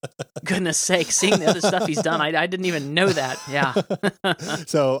 Goodness sake, seeing the other stuff he's done, I didn't even know that. Yeah.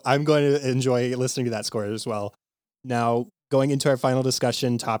 So I'm going to enjoy listening to that score as well. Now, going into our final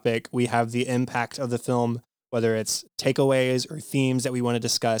discussion topic, we have the impact of the film, whether it's takeaways or themes that we want to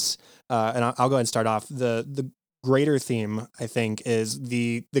discuss. And I'll go ahead and start off. The greater theme, I think, is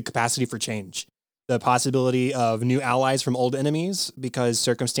the capacity for change. The possibility of new allies from old enemies because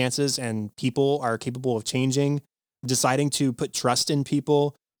circumstances and people are capable of changing, deciding to put trust in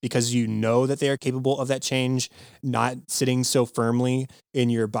people because you know that they are capable of that change, not sitting so firmly in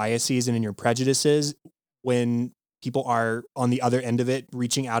your biases and in your prejudices when people are on the other end of it,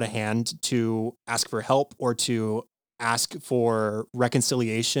 reaching out a hand to ask for help or to ask for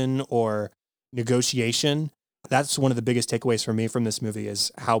reconciliation or negotiation. That's one of the biggest takeaways for me from this movie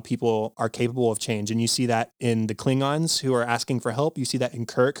is how people are capable of change. And you see that in the Klingons who are asking for help. You see that in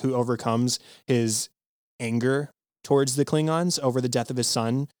Kirk, who overcomes his anger towards the Klingons over the death of his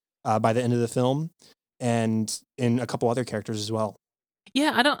son by the end of the film, and in a couple other characters as well.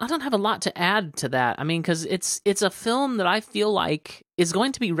 Yeah, I don't have a lot to add to that. I mean, because it's a film that I feel like is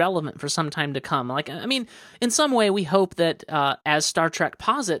going to be relevant for some time to come. Like, I mean, in some way, we hope that as Star Trek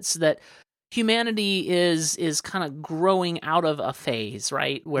posits, that humanity is kind of growing out of a phase,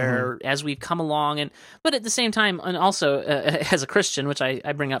 right? Where as we've come along, but at the same time, and also as a Christian, which I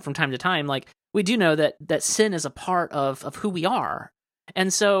bring up from time to time, like we do know that sin is a part of who we are,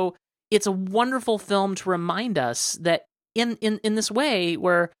 and so it's a wonderful film to remind us that in this way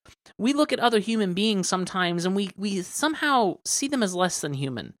where we look at other human beings sometimes and we somehow see them as less than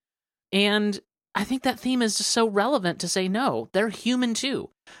human. And I think that theme is just so relevant to say, no, they're human too.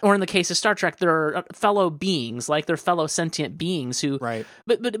 Or in the case of Star Trek, they're fellow beings, like they're fellow sentient beings who, right.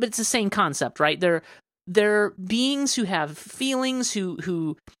 But it's the same concept, right? They're beings who have feelings,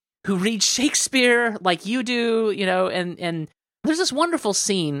 who read Shakespeare like you do, and there's this wonderful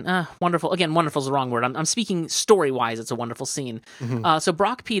scene. Wonderful is the wrong word. I'm speaking story-wise. It's a wonderful scene. So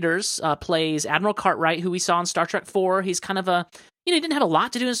Brock Peters plays Admiral Cartwright, who we saw in Star Trek 4. He's kind of he didn't have a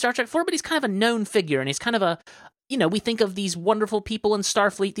lot to do in Star Trek 4, but he's kind of a known figure, and he's kind of we think of these wonderful people in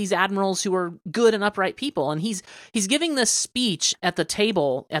Starfleet, these admirals who are good and upright people, and he's giving this speech at the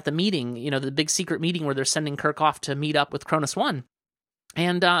table at the meeting, the big secret meeting where they're sending Kirk off to meet up with Cronus One,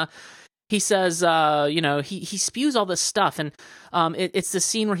 and he says, he spews all this stuff, and it's the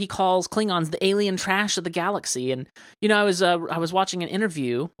scene where he calls Klingons the alien trash of the galaxy. And I was watching an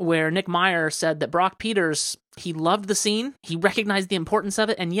interview where Nick Meyer said that Brock Peters, he loved the scene, he recognized the importance of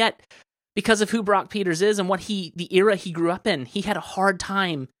it, and yet because of who Brock Peters is and the era he grew up in, he had a hard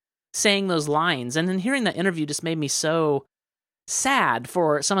time saying those lines. And then hearing that interview just made me so sad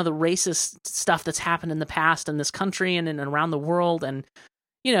for some of the racist stuff that's happened in the past in this country and around the world. And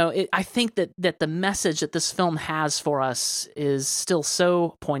I think that the message that this film has for us is still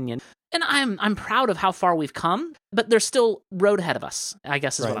so poignant. And I'm proud of how far we've come, but there's still road ahead of us, I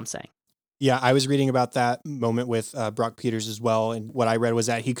guess is what I'm saying. Yeah, I was reading about that moment with Brock Peters as well. And what I read was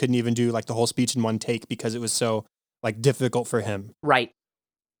that he couldn't even do like the whole speech in one take because it was so like difficult for him. Right.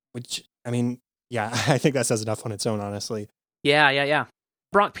 Which, I mean, yeah, I think that says enough on its own, honestly. Yeah.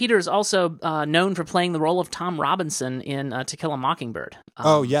 Brock Peters also known for playing the role of Tom Robinson in To Kill a Mockingbird.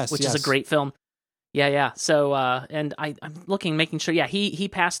 Which is a great film. Yeah. So, and I'm making sure. Yeah, he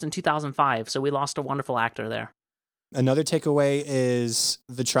passed in 2005, so we lost a wonderful actor there. Another takeaway is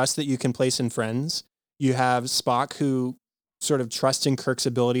the trust that you can place in friends. You have Spock who sort of trusts in Kirk's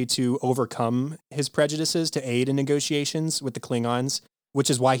ability to overcome his prejudices to aid in negotiations with the Klingons, which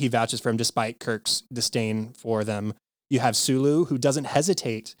is why he vouches for him despite Kirk's disdain for them. You have Sulu, who doesn't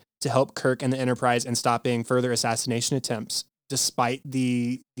hesitate to help Kirk and the Enterprise in stopping further assassination attempts, despite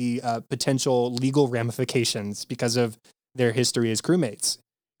the potential legal ramifications because of their history as crewmates.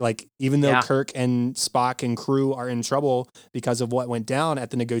 Like, even though Kirk and Spock and crew are in trouble because of what went down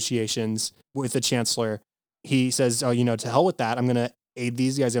at the negotiations with the Chancellor, he says, to hell with that. I'm going to aid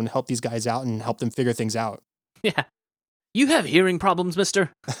these guys. I'm going to help these guys out and help them figure things out. Yeah. You have hearing problems,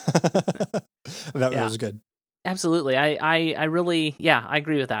 mister. That Yeah. was good. Absolutely. I really, I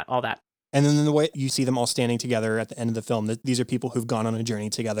agree with that. All that. And then the way you see them all standing together at the end of the film, these are people who've gone on a journey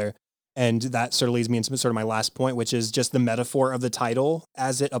together. And that sort of leads me into sort of my last point, which is just the metaphor of the title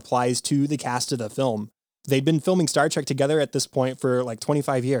as it applies to the cast of the film. They'd been filming Star Trek together at this point for like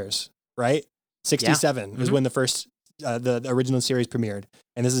 25 years, right? 67 is when the first, the original series premiered.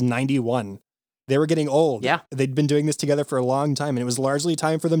 And this is 91. They were getting old. Yeah. They'd been doing this together for a long time, and it was largely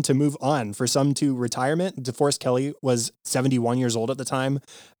time for them to move on. For some to retirement. DeForest Kelley was 71 years old at the time.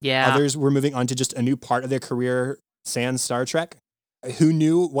 Yeah. Others were moving on to just a new part of their career, sans Star Trek. Who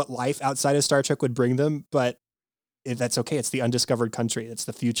knew what life outside of Star Trek would bring them? But that's okay. It's the undiscovered country. It's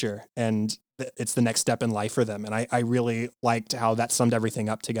the future. And it's the next step in life for them. And I really liked how that summed everything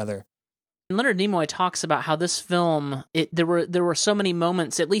up together. Leonard Nimoy talks about how this film, there were so many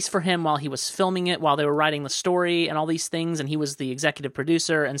moments, at least for him, while he was filming it, while they were writing the story and all these things, and he was the executive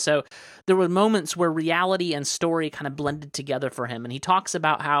producer. And so there were moments where reality and story kind of blended together for him. And he talks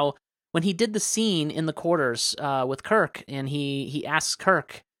about how when he did the scene in the quarters with Kirk, and he asks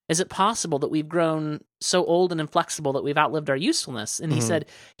Kirk, is it possible that we've grown so old and inflexible that we've outlived our usefulness? And he said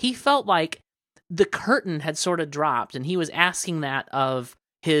he felt like the curtain had sort of dropped, and he was asking that of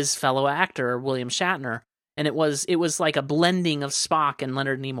his fellow actor, William Shatner. And it was like a blending of Spock and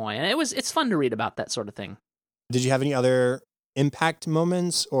Leonard Nimoy. And it's fun to read about that sort of thing. Did you have any other impact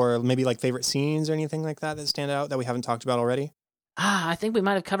moments or maybe like favorite scenes or anything like that stand out that we haven't talked about already? I think we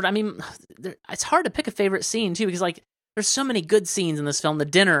might have covered, I mean, it's hard to pick a favorite scene too, because like there's so many good scenes in this film. The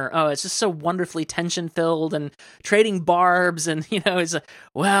dinner, it's just so wonderfully tension-filled, and trading barbs, and, it's like,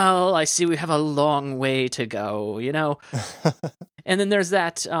 well, I see we have a long way to go, And then there's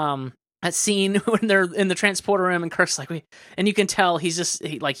that scene when they're in the transporter room, and Kirk's like, and you can tell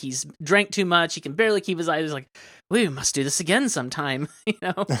he's drank too much. He can barely keep his eyes. He's like, we must do this again sometime,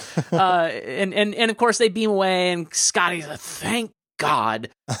 and of course they beam away, and Scotty's like, thank God,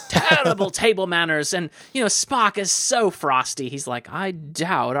 terrible table manners. And, Spock is so frosty. He's like, I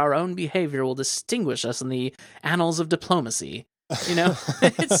doubt our own behavior will distinguish us in the annals of diplomacy.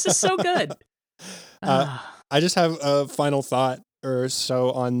 It's just so good. I just have a final thought or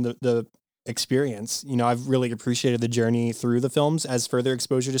so on the experience. I've really appreciated the journey through the films as further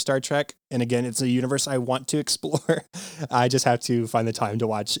exposure to Star Trek. And again, it's a universe I want to explore. I just have to find the time to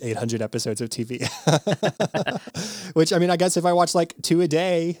watch 800 episodes of TV. Which, I mean, I guess if I watch like 2 a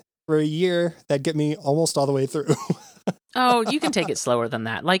day for a year, that'd get me almost all the way through. Oh, you can take it slower than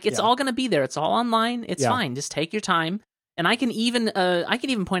that. Like, it's all going to be there. It's all online. It's fine. Just take your time. And I can even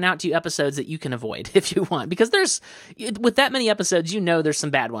point out to you episodes that you can avoid if you want, because with that many episodes, there's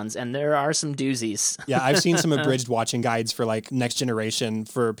some bad ones, and there are some doozies. Yeah, I've seen some abridged watching guides for like Next Generation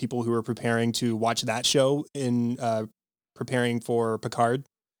for people who are preparing to watch that show in preparing for Picard.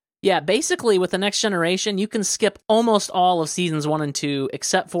 Yeah, basically with the Next Generation, you can skip almost all of seasons 1 and 2,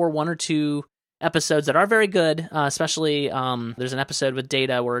 except for 1 or 2 episodes that are very good, especially there's an episode with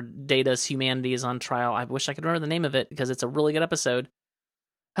Data where Data's humanity is on trial. I wish I could remember the name of it because it's a really good episode.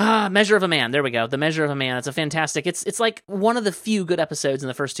 Measure of a Man. There we go. The Measure of a Man. It's a fantastic. It's like one of the few good episodes in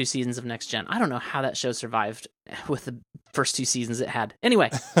the first 2 seasons of Next Gen. I don't know how that show survived with the first 2 seasons it had. Anyway.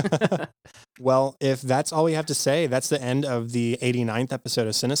 Well, if that's all we have to say, that's the end of the 89th episode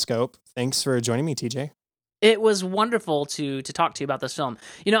of Cinescope. Thanks for joining me, TJ. It was wonderful to talk to you about this film.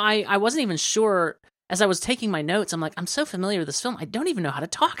 I wasn't even sure, as I was taking my notes, I'm like, I'm so familiar with this film, I don't even know how to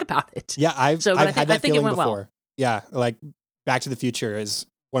talk about it. Yeah, I've had that feeling before. Well. Yeah, like Back to the Future is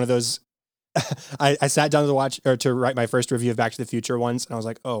one of those. I sat down to write my first review of Back to the Future once, and I was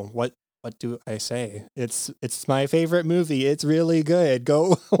like, oh, what do I say? It's my favorite movie. It's really good.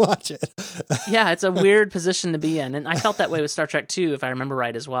 Go watch it. Yeah, it's a weird position to be in. And I felt that way with Star Trek 2, if I remember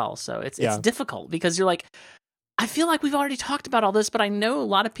right as well. So it's difficult because you're like, I feel like we've already talked about all this, but I know a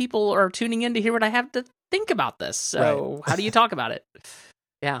lot of people are tuning in to hear what I have to think about this. So How do you talk about it?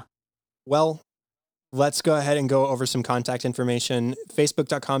 Yeah. Well, let's go ahead and go over some contact information.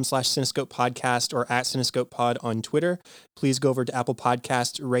 Facebook.com/Cinescope Podcast or @Cinescope Pod on Twitter. Please go over to Apple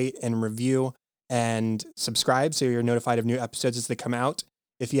Podcast, rate and review, and subscribe so you're notified of new episodes as they come out.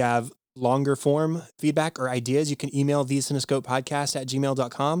 If you have longer form feedback or ideas, you can email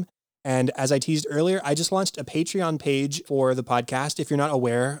thecinescopepodcast@gmail.com. And as I teased earlier, I just launched a Patreon page for the podcast. If you're not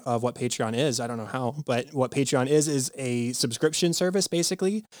aware of what Patreon is, I don't know how, but what Patreon is a subscription service,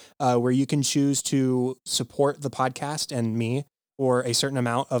 basically, where you can choose to support the podcast and me for a certain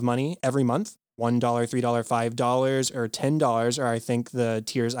amount of money every month. $1, $3, $5, or $10 are, I think, the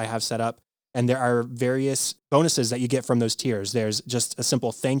tiers I have set up. And there are various bonuses that you get from those tiers. There's just a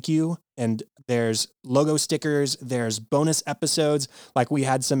simple thank you, and there's logo stickers, there's bonus episodes. Like we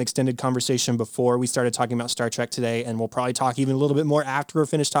had some extended conversation before we started talking about Star Trek today, and we'll probably talk even a little bit more after we're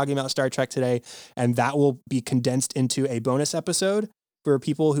finished talking about Star Trek today. And that will be condensed into a bonus episode for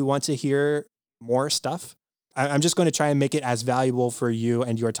people who want to hear more stuff. I'm just going to try and make it as valuable for you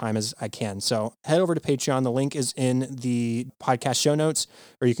and your time as I can. So head over to Patreon. The link is in the podcast show notes,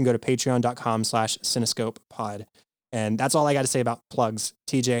 or you can go to patreon.com/cinescopepod. And that's all I got to say about plugs.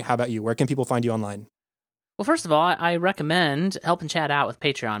 TJ, how about you? Where can people find you online? Well, first of all, I recommend helping Chad out with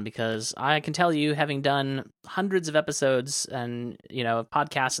Patreon, because I can tell you, having done hundreds of episodes and,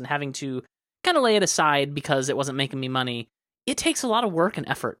 podcasts, and having to kind of lay it aside because it wasn't making me money, it takes a lot of work and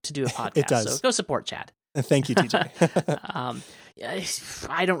effort to do a podcast. It does. So go support Chad. Thank you, TJ.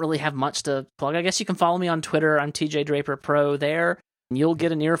 I don't really have much to plug. I guess you can follow me on Twitter. I'm TJ Draper Pro there. You'll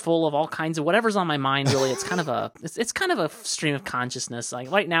get an earful of all kinds of whatever's on my mind. Really, it's kind of a stream of consciousness. Like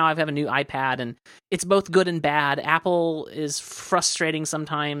right now, I have a new iPad, and it's both good and bad. Apple is frustrating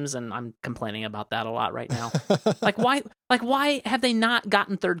sometimes, and I'm complaining about that a lot right now. Why have they not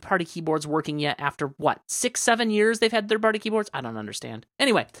gotten third-party keyboards working yet? After what, 6-7 years they've had third-party keyboards? I don't understand.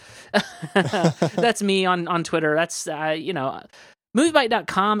 Anyway, that's me on Twitter. That's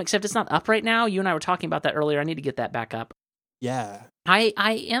moviebite.com. Except it's not up right now. You and I were talking about that earlier. I need to get that back up. Yeah. I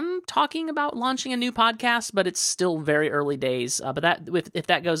am talking about launching a new podcast, but it's still very early days. But if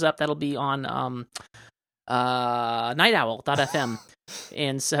that goes up, that'll be on nightowl.fm.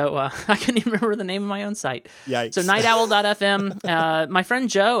 And so I couldn't even remember the name of my own site. Yikes. So nightowl.fm. My friend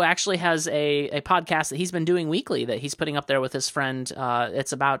Joe actually has a podcast that he's been doing weekly that he's putting up there with his friend.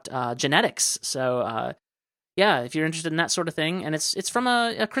 It's about genetics. So yeah, if you're interested in that sort of thing, and it's from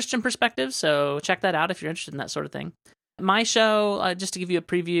a Christian perspective, so check that out if you're interested in that sort of thing. My show, just to give you a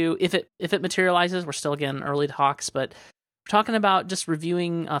preview, if it materializes, we're still again early talks, but we're talking about just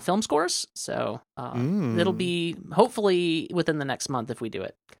reviewing film scores. So it'll be hopefully within the next month if we do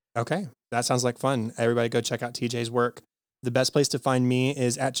it. Okay. That sounds like fun. Everybody go check out TJ's work. The best place to find me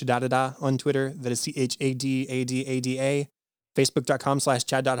is at Chadadada on Twitter. That is ChadAdada.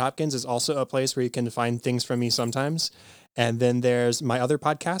 Facebook.com/Chad.Hopkins is also a place where you can find things from me sometimes. And then there's my other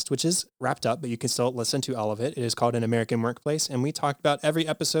podcast, which is wrapped up, but you can still listen to all of it. It is called An American Workplace, and we talked about every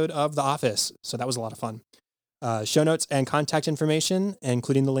episode of The Office. So that was a lot of fun. Show notes and contact information,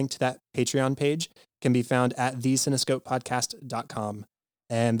 including the link to that Patreon page, can be found at thecinescopepodcast.com.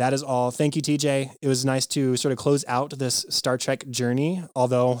 And that is all. Thank you, TJ. It was nice to sort of close out this Star Trek journey,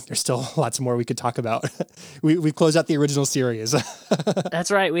 although there's still lots more we could talk about. We've closed out the original series.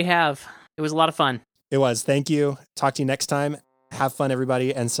 That's right. We have. It was a lot of fun. It was. Thank you. Talk to you next time. Have fun,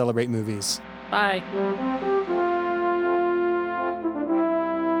 everybody, and celebrate movies. Bye.